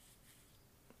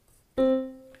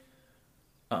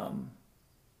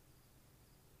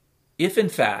 If in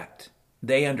fact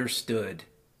they understood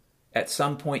at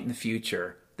some point in the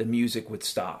future, the music would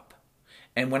stop.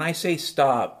 And when I say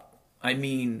stop, I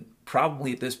mean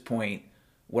probably at this point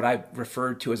what I've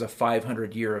referred to as a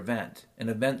 500-year event. An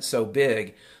event so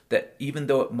big that even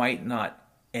though it might not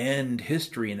end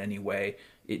history in any way,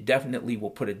 it definitely will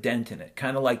put a dent in it.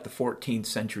 Kind of like the 14th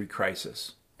century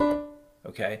crisis.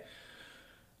 Okay?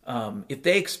 If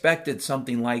they expected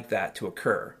something like that to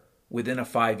occur within a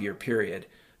 5-year period,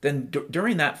 then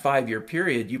during that 5-year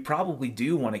period, you probably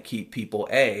do want to keep people,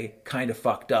 A, kind of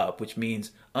fucked up, which means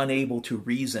unable to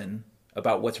reason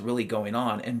about what's really going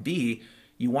on, and B,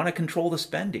 you want to control the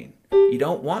spending. You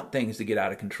don't want things to get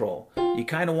out of control. You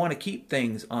kind of want to keep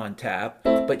things on tap,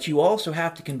 but you also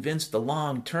have to convince the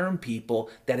long-term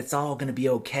people that it's all going to be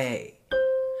okay.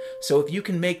 So if you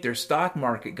can make their stock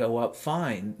market go up,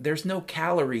 fine. There's no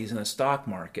calories in a stock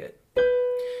market.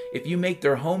 If you make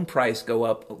their home price go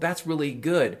up, that's really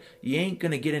good. You ain't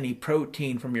going to get any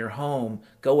protein from your home.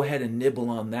 Go ahead and nibble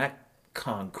on that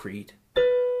concrete.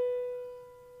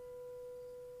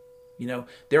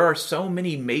 There are so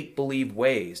many make-believe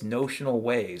ways, notional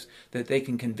ways, that they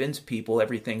can convince people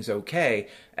everything's okay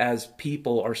as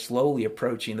people are slowly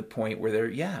approaching the point where they're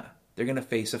going to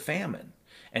face a famine.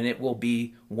 And it will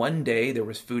be one day there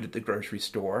was food at the grocery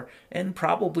store, and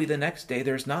probably the next day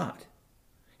there's not.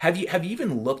 Have you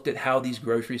even looked at how these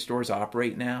grocery stores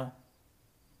operate now?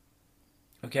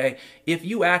 Okay, if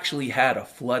you actually had a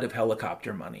flood of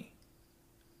helicopter money,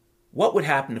 what would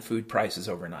happen to food prices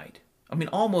overnight? I mean,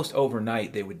 almost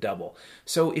overnight they would double.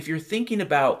 So if you're thinking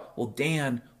about, well,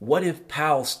 Dan, what if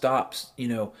Powell stops,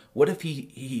 what if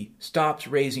he stops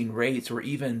raising rates or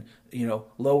even,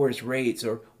 lowers rates?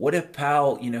 Or what if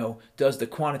Powell, does the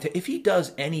quantitative, if he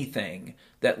does anything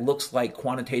that looks like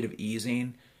quantitative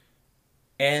easing,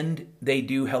 and they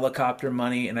do helicopter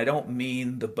money, and I don't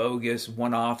mean the bogus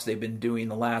one-offs they've been doing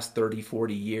the last 30,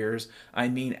 40 years. I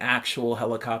mean actual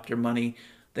helicopter money.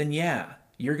 Then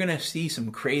you're going to see some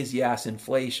crazy-ass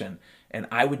inflation. And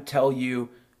I would tell you,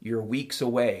 you're weeks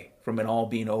away from it all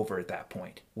being over at that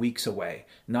point. Weeks away.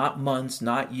 Not months,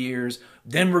 not years.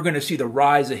 Then we're going to see the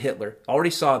rise of Hitler. Already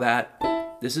saw that.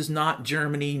 This is not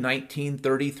Germany,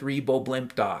 1933 Bo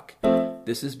Blimp doc.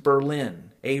 This is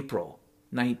Berlin, April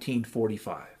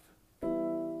 1945.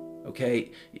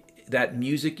 Okay? That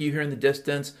music you hear in the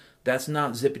distance, that's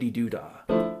not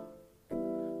Zippity-Doo-Dah.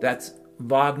 That's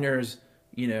Wagner's,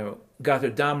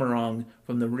 Götterdämmerung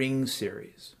from the Ring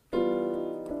series.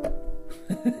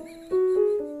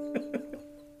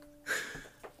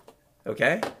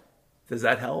 Okay? Does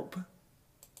that help?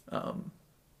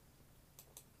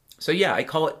 So yeah, I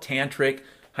call it tantric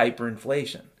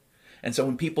hyperinflation. And so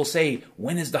when people say,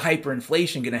 when is the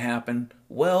hyperinflation going to happen?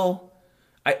 Well,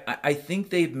 I think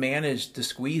they've managed to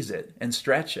squeeze it and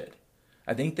stretch it.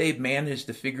 I think they've managed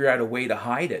to figure out a way to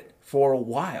hide it for a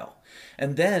while.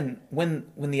 And then when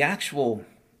the actual,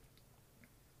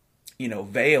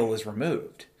 veil is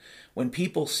removed, when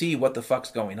people see what the fuck's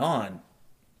going on,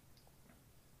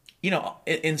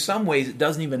 in some ways it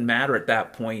doesn't even matter at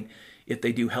that point if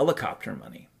they do helicopter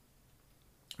money.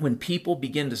 When people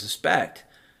begin to suspect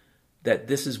that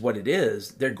this is what it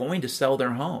is, they're going to sell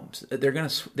their homes. They're going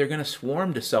to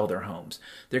swarm to sell their homes.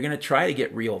 They're going to try to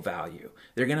get real value.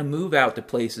 They're going to move out to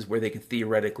places where they can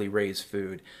theoretically raise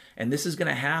food. And this is going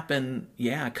to happen,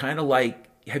 kind of like,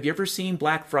 have you ever seen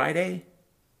Black Friday?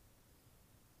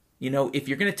 If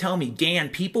you're going to tell me, Dan,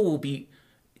 people will be,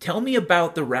 tell me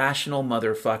about the rational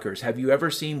motherfuckers. Have you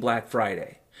ever seen Black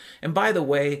Friday? And by the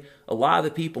way, a lot of the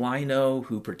people I know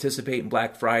who participate in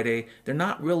Black Friday, they're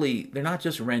not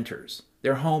just renters.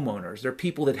 They're homeowners. They're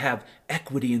people that have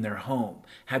equity in their home.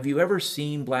 Have you ever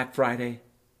seen Black Friday?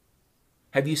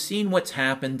 Have you seen what's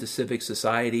happened to civic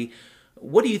society?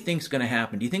 What do you think is going to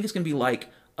happen? Do you think it's going to be like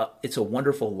It's a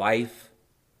Wonderful Life?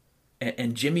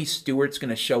 And Jimmy Stewart's going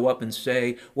to show up and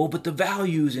say, well, but the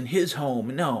values in his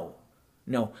home. No.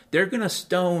 They're going to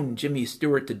stone Jimmy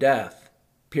Stewart to death.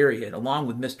 Period, along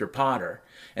with Mr. Potter.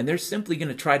 And they're simply going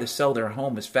to try to sell their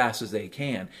home as fast as they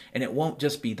can. And it won't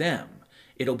just be them.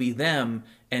 It'll be them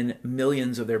and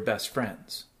millions of their best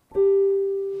friends.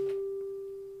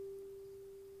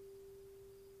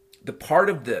 The part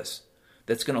of this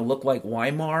that's going to look like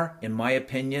Weimar, in my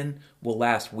opinion, will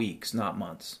last weeks, not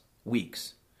months.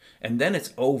 Weeks. And then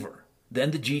it's over.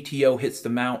 Then the GTO hits the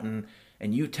mountain,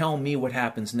 and you tell me what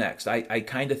happens next. I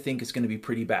kind of think it's going to be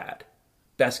pretty bad.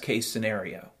 Best case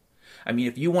scenario. I mean,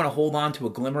 if you want to hold on to a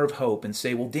glimmer of hope and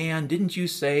say, well, Dan, didn't you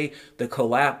say the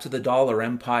collapse of the dollar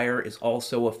empire is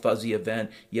also a fuzzy event?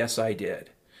 Yes, I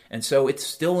did. And so it's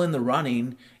still in the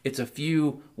running. It's a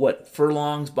few,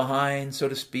 furlongs behind, so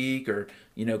to speak, or,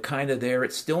 kind of there.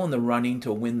 It's still in the running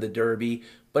to win the Derby,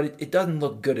 but it doesn't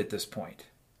look good at this point.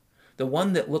 The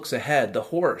one that looks ahead, the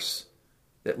horse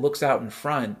that looks out in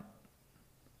front,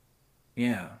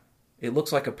 it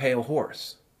looks like a pale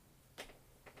horse.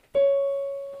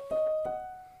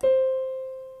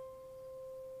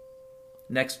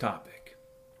 Next topic.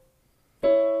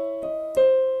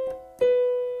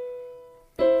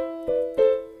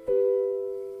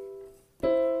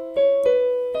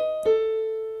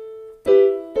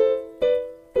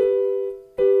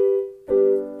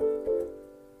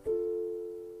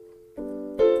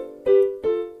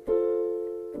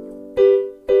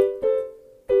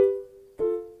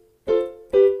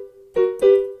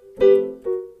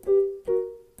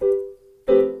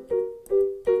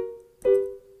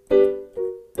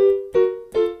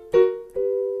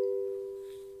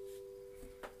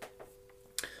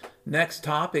 Next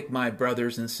topic, my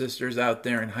brothers and sisters out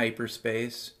there in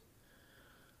hyperspace.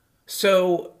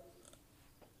 So,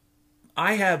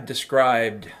 I have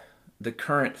described the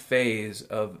current phase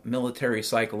of military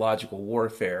psychological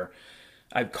warfare.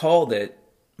 I've called it,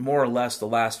 more or less the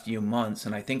last few months,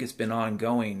 and I think it's been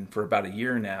ongoing for about a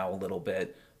year now, a little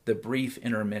bit, the brief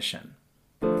intermission.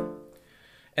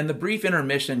 And the brief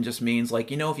intermission just means, if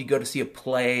you go to see a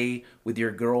play with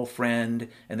your girlfriend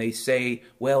and they say,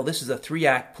 well, this is a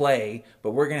 3-act play,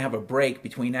 but we're going to have a break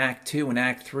between Act 2 and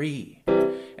Act 3.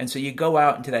 And so you go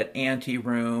out into that ante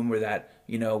room or that,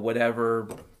 whatever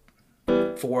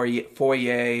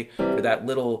foyer or that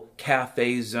little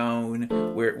cafe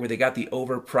zone where they got the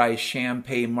overpriced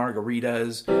champagne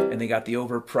margaritas and they got the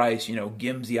overpriced,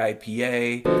 Gimsey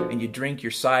IPA, and you drink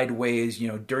your sideways,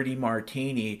 dirty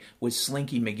martini with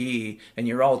Slinky McGee, and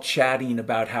you're all chatting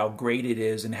about how great it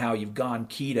is and how you've gone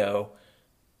keto,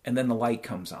 and then the light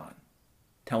comes on,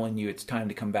 telling you it's time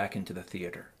to come back into the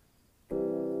theater.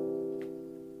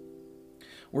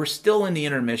 We're still in the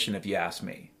intermission, if you ask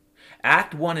me.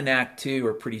 Act 1 and Act 2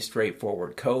 are pretty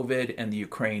straightforward. COVID and the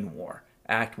Ukraine war.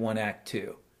 Act 1, Act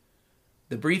 2.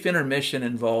 The brief intermission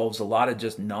involves a lot of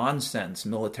just nonsense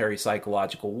military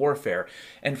psychological warfare.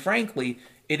 And frankly,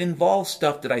 it involves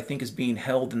stuff that I think is being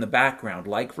held in the background,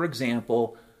 like, for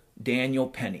example, Daniel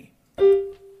Penny.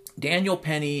 Daniel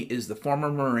Penny is the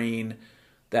former Marine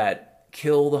that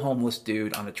killed a homeless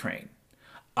dude on a train.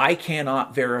 I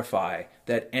cannot verify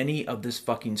that any of this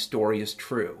fucking story is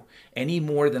true, any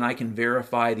more than I can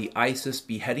verify the ISIS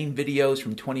beheading videos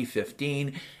from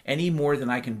 2015, any more than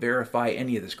I can verify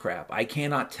any of this crap. I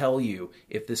cannot tell you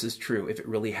if this is true, if it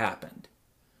really happened.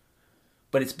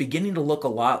 But it's beginning to look a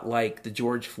lot like the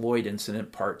George Floyd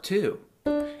incident part 2.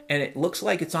 And it looks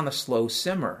like it's on a slow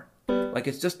simmer. Like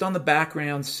it's just on the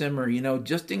background simmer,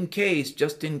 just in case,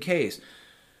 just in case.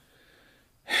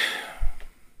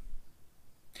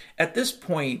 At this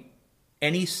point,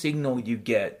 any signal you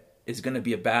get is going to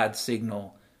be a bad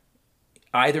signal,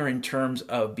 either in terms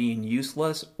of being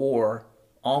useless or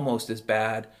almost as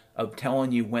bad of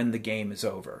telling you when the game is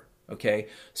over. Okay?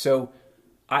 So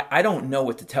I don't know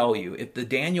what to tell you. If the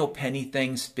Daniel Penny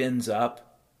thing spins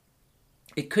up,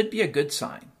 it could be a good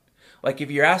sign. Like if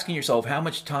you're asking yourself, how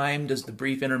much time does the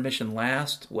brief intermission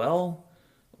last? Well,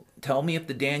 tell me if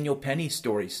the Daniel Penny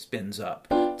story spins up.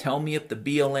 Tell me if the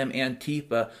BLM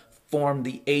Antifa formed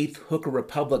the 8th Hooker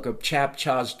Republic of Chap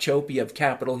Chaz Chopia of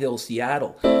Capitol Hill,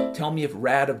 Seattle. Tell me if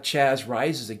Rad of Chaz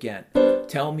rises again.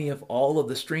 Tell me if all of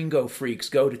the Stringo freaks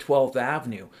go to 12th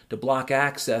Avenue to block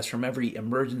access from every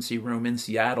emergency room in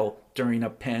Seattle during a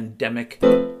pandemic.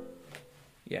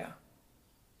 Yeah.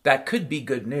 That could be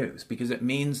good news because it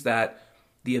means that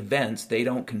the events they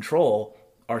don't control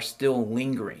are still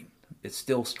lingering. It's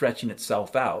still stretching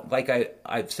itself out. Like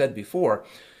I've said before,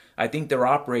 I think they're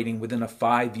operating within a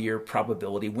 5-year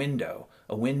probability window,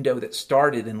 a window that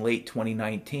started in late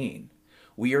 2019.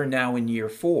 We are now in year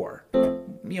 4.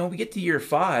 We get to year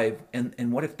 5,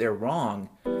 and what if they're wrong?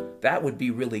 That would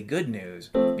be really good news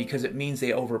because it means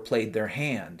they overplayed their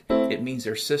hand. It means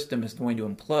their system is going to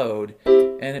implode,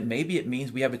 and maybe it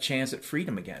means we have a chance at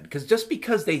freedom again. Because just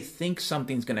because they think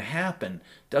something's going to happen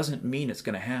doesn't mean it's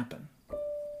going to happen.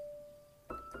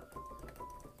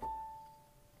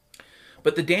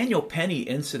 But the Daniel Penny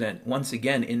incident once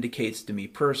again indicates to me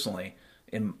personally,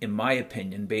 in my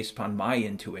opinion, based upon my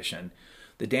intuition,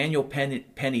 the Daniel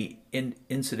Penny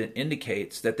incident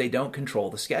indicates that they don't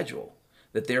control the schedule,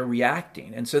 that they're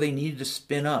reacting. And so they needed to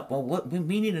spin up. Well,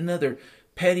 we need another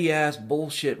petty-ass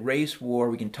bullshit race war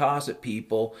we can toss at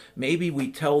people. Maybe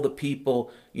we tell the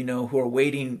people, who are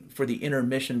waiting for the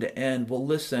intermission to end, well,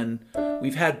 listen,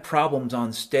 we've had problems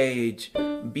on stage.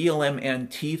 BLM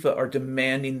Antifa are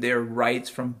demanding their rights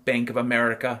from Bank of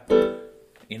America,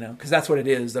 because that's what it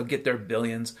is. They'll get their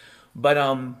billions. But,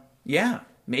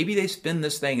 maybe they spin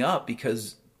this thing up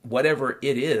because whatever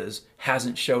it is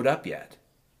hasn't showed up yet.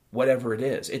 Whatever it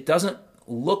is. It doesn't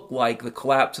look like the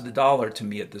collapse of the dollar to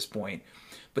me at this point.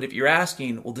 But if you're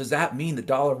asking, well, does that mean the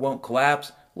dollar won't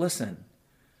collapse? Listen,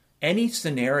 any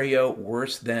scenario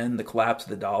worse than the collapse of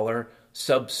the dollar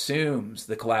subsumes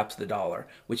the collapse of the dollar,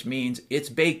 which means it's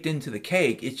baked into the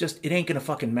cake. It ain't going to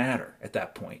fucking matter at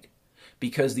that point.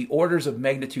 Because the orders of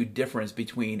magnitude difference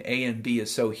between A and B is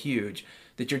so huge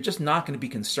that you're just not going to be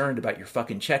concerned about your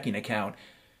fucking checking account.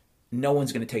 No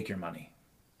one's going to take your money.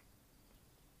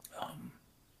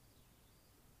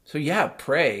 So yeah,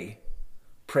 pray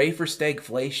for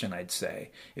stagflation, I'd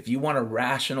say. If you want a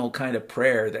rational kind of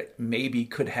prayer that maybe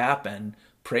could happen,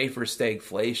 pray for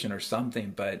stagflation or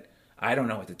something, but I don't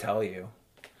know what to tell you.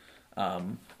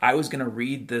 I was going to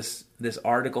read this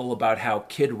article about how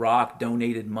Kid Rock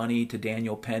donated money to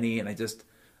Daniel Penny, and I just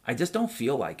don't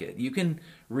feel like it. You can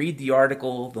read the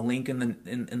article, the link in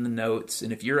the notes,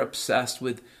 and if you're obsessed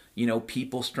with,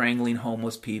 people strangling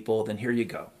homeless people, then here you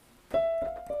go.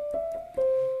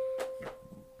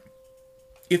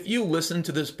 If you listen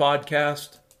to this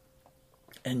podcast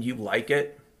and you like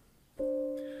it,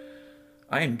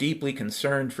 I am deeply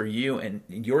concerned for you and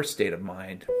your state of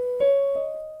mind.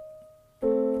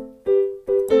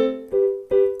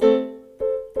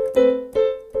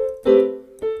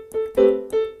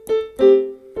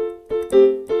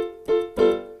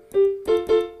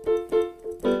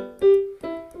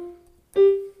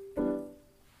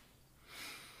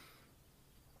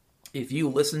 If you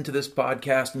listen to this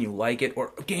podcast and you like it,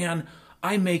 or again,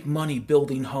 I make money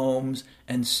building homes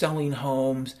and selling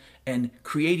homes and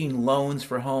creating loans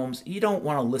for homes, you don't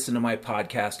want to listen to my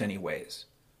podcast anyways.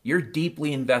 You're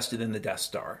deeply invested in the Death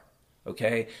Star,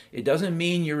 okay? It doesn't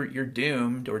mean you're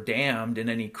doomed or damned in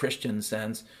any Christian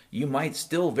sense. You might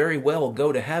still very well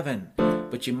go to heaven,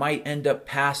 but you might end up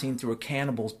passing through a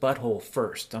cannibal's butthole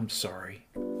first. I'm sorry.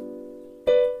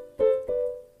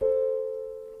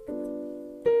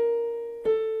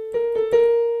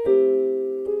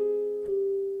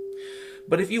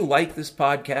 But if you like this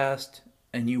podcast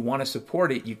and you want to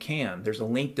support it, you can. There's a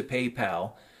link to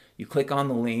PayPal. You click on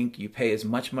the link, you pay as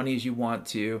much money as you want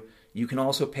to. You can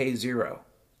also pay zero,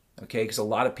 okay? Because a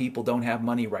lot of people don't have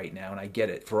money right now, and I get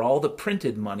it. For all the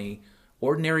printed money,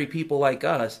 ordinary people like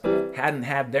us hadn't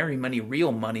had very many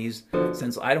real monies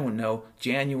since, I don't know,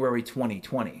 January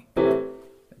 2020,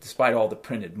 despite all the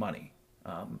printed money.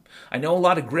 I know a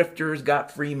lot of grifters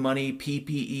got free money,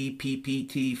 PPE,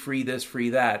 PPT, free this, free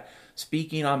that.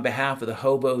 Speaking on behalf of the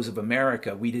hobos of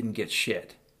America, we didn't get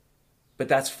shit. But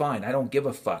that's fine. I don't give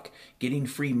a fuck. Getting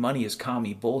free money is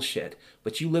commie bullshit.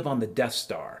 But you live on the Death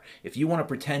Star. If you want to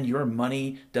pretend your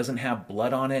money doesn't have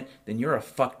blood on it, then you're a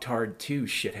fucktard too,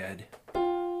 shithead.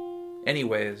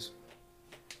 Anyways,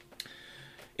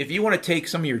 if you want to take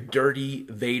some of your dirty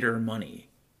Vader money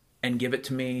and give it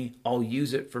to me, I'll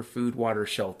use it for food, water,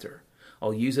 shelter.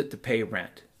 I'll use it to pay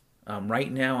rent.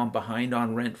 Right now, I'm behind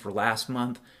on rent for last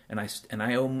month, and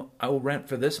I owe rent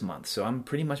for this month, so I'm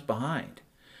pretty much behind.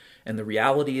 And the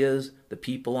reality is, the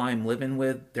people I'm living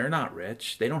with, they're not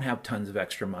rich. They don't have tons of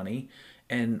extra money.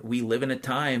 And we live in a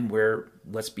time where,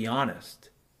 let's be honest,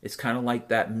 it's kind of like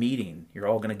that meeting you're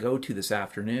all going to go to this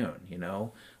afternoon,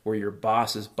 where your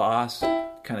boss's boss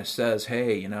kind of says,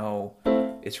 hey,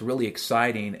 it's really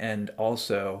exciting, and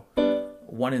also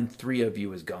 1 in 3 of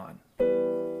you is gone.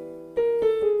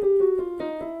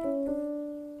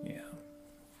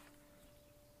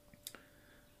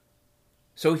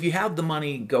 So if you have the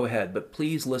money, go ahead, but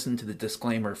please listen to the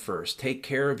disclaimer first. Take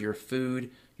care of your food,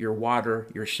 your water,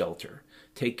 your shelter.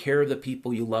 Take care of the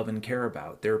people you love and care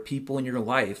about. There are people in your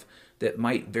life that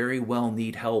might very well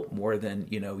need help more than,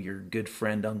 your good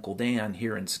friend Uncle Dan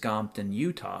here in Scompton,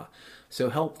 Utah. So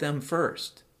help them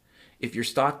first. If you're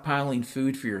stockpiling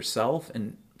food for yourself,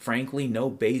 and frankly, no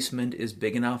basement is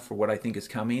big enough for what I think is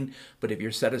coming. But if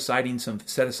you're setting aside some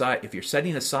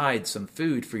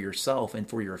food for yourself and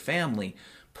for your family,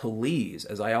 please,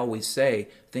 as I always say,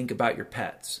 think about your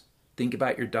pets. Think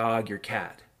about your dog, your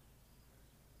cat.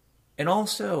 And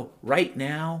also, right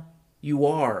now, you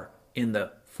are in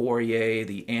the foyer,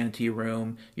 the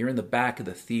anteroom. You're in the back of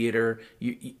the theater.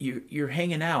 You're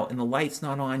hanging out, and the light's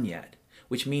not on yet,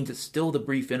 which means it's still the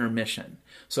brief intermission.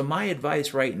 So my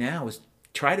advice right now is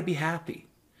try to be happy.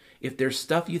 If there's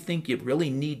stuff you think you really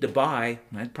need to buy,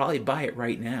 I'd probably buy it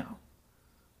right now.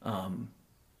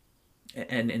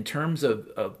 And in terms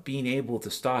of being able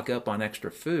to stock up on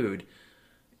extra food,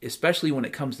 especially when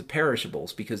it comes to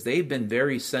perishables, because they've been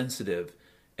very sensitive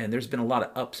and there's been a lot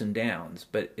of ups and downs.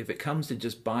 But if it comes to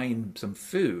just buying some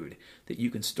food that you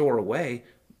can store away,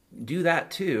 do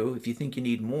that too if you think you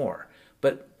need more.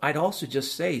 But I'd also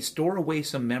just say, store away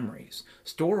some memories.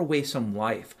 Store away some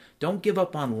life. Don't give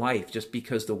up on life just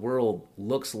because the world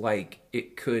looks like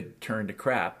it could turn to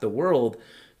crap. The world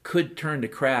could turn to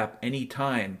crap any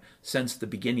time since the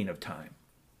beginning of time.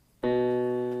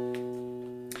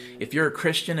 If you're a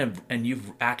Christian and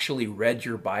you've actually read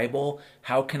your Bible,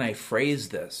 how can I phrase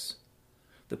this?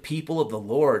 The people of the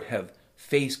Lord have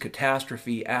faced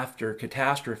catastrophe after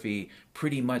catastrophe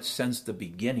pretty much since the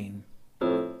beginning.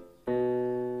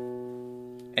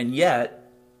 And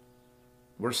yet,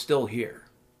 we're still here.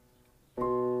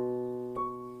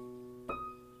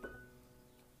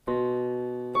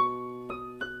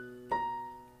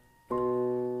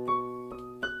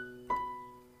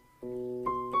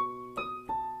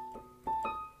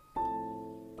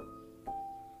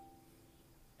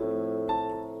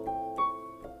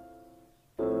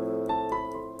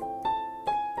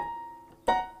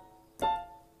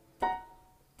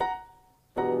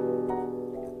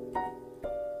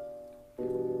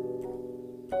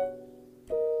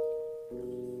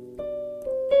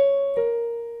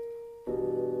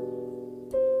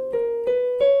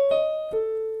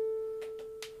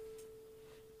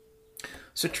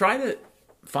 So try to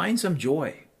find some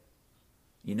joy.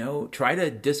 Try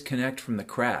to disconnect from the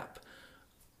crap.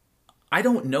 I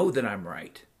don't know that I'm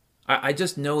right. I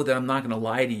just know that I'm not going to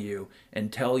lie to you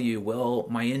and tell you, well,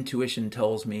 my intuition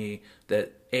tells me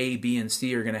that A, B, and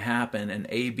C are going to happen, and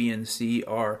A, B, and C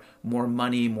are more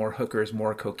money, more hookers,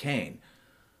 more cocaine.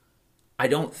 I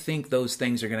don't think those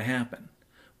things are going to happen.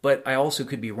 But I also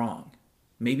could be wrong.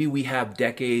 Maybe we have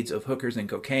decades of hookers and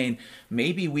cocaine.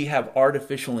 Maybe we have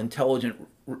artificial intelligence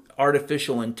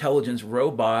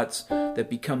robots that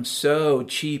become so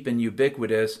cheap and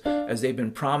ubiquitous, as they've been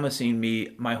promising me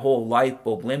my whole life,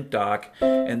 Bob Limpdoc,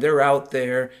 and they're out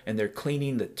there and they're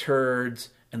cleaning the turds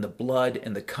and the blood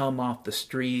and the cum off the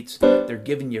streets. They're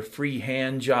giving you free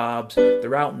hand jobs.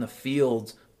 They're out in the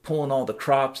fields pulling all the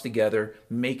crops together,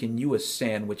 making you a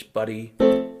sandwich, buddy.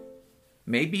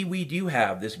 Maybe we do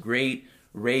have this great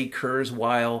Ray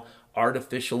Kurzweil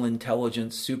artificial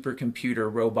intelligence,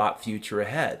 supercomputer, robot future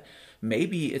ahead.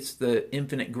 Maybe it's the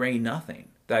infinite gray nothing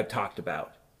that I've talked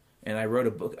about. And I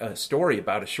wrote a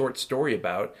short story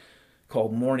about,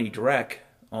 called Morny Drek,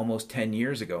 almost 10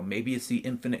 years ago. Maybe it's the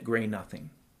infinite gray nothing.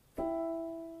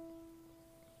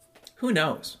 Who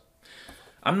knows?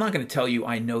 I'm not going to tell you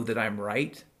I know that I'm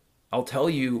right. I'll tell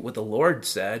you what the Lord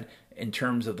said in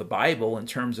terms of the Bible, in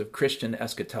terms of Christian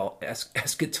eschatology.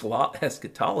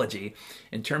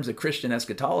 In terms of Christian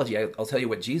eschatology, I'll tell you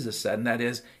what Jesus said, and that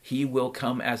is, he will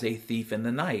come as a thief in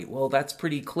the night. Well, that's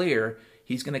pretty clear.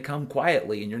 He's going to come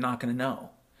quietly, and you're not going to know.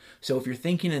 So if you're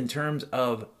thinking in terms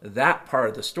of that part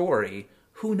of the story,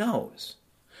 who knows?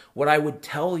 What I would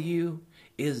tell you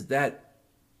is that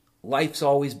life's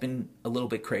always been a little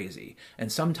bit crazy.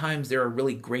 And sometimes there are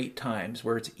really great times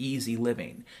where it's easy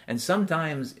living. And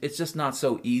sometimes it's just not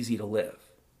so easy to live.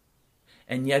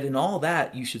 And yet in all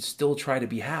that, you should still try to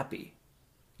be happy.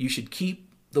 You should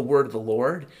keep the word of the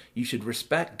Lord. You should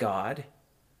respect God.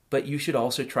 But you should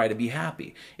also try to be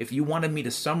happy. If you wanted me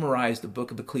to summarize the book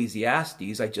of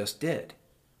Ecclesiastes, I just did.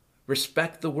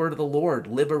 Respect the word of the Lord.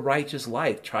 Live a righteous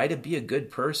life. Try to be a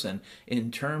good person in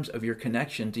terms of your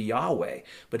connection to Yahweh.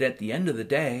 But at the end of the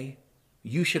day,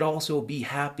 you should also be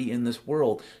happy in this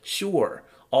world. Sure,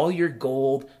 all your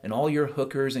gold and all your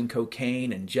hookers and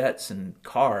cocaine and jets and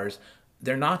cars,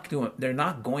 they're not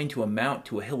going to amount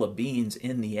to a hill of beans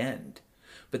in the end.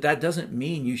 But that doesn't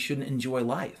mean you shouldn't enjoy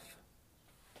life.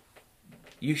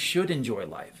 You should enjoy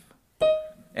life.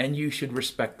 And you should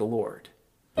respect the Lord.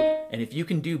 And if you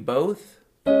can do both,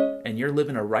 and you're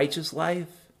living a righteous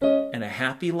life and a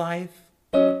happy life,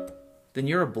 then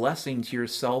you're a blessing to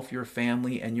yourself, your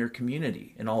family, and your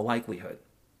community in all likelihood.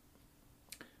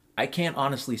 I can't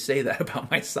honestly say that about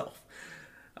myself.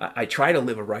 I try to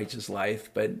live a righteous life,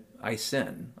 but I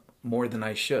sin more than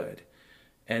I should.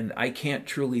 And I can't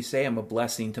truly say I'm a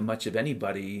blessing to much of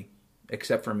anybody,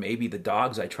 except for maybe the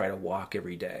dogs I try to walk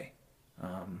every day.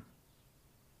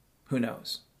 Who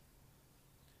knows?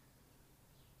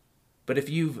 But if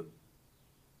you've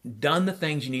done the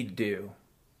things you need to do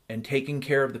and taken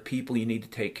care of the people you need to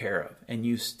take care of, and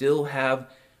you still have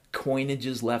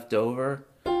coinages left over,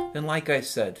 then like I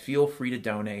said, feel free to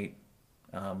donate.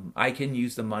 I can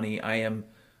use the money. I am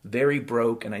very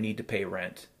broke and I need to pay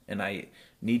rent and I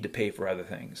need to pay for other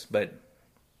things. But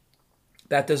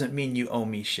that doesn't mean you owe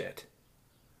me shit.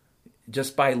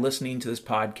 Just by listening to this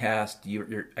podcast,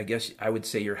 I guess I would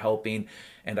say you're helping,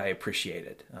 and I appreciate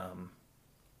it.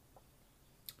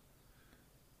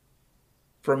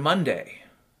 For Monday,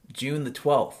 June the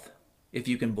 12th, if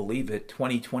you can believe it,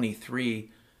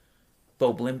 2023,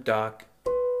 Bo Blimpdoc.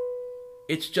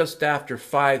 It's just after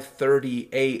 5:30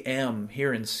 a.m.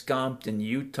 here in Scompton,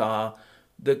 Utah.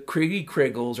 The Kriggy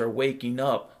Kriggles are waking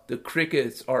up. The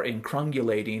crickets are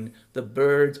encrungulating. The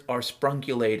birds are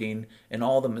sprunculating. And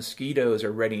all the mosquitoes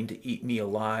are ready to eat me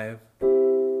alive.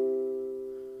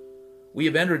 We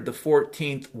have entered the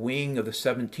 14th wing of the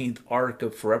 17th arc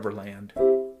of Foreverland.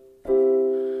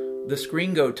 The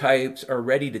Scringo types are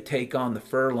ready to take on the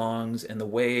furlongs and the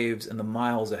waves and the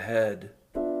miles ahead.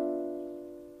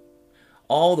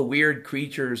 All the weird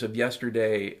creatures of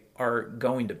yesterday are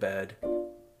going to bed.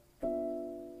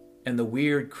 And the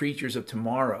weird creatures of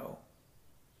tomorrow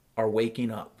are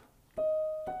waking up.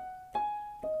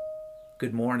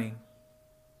 Good morning.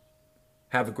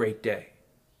 Have a great day.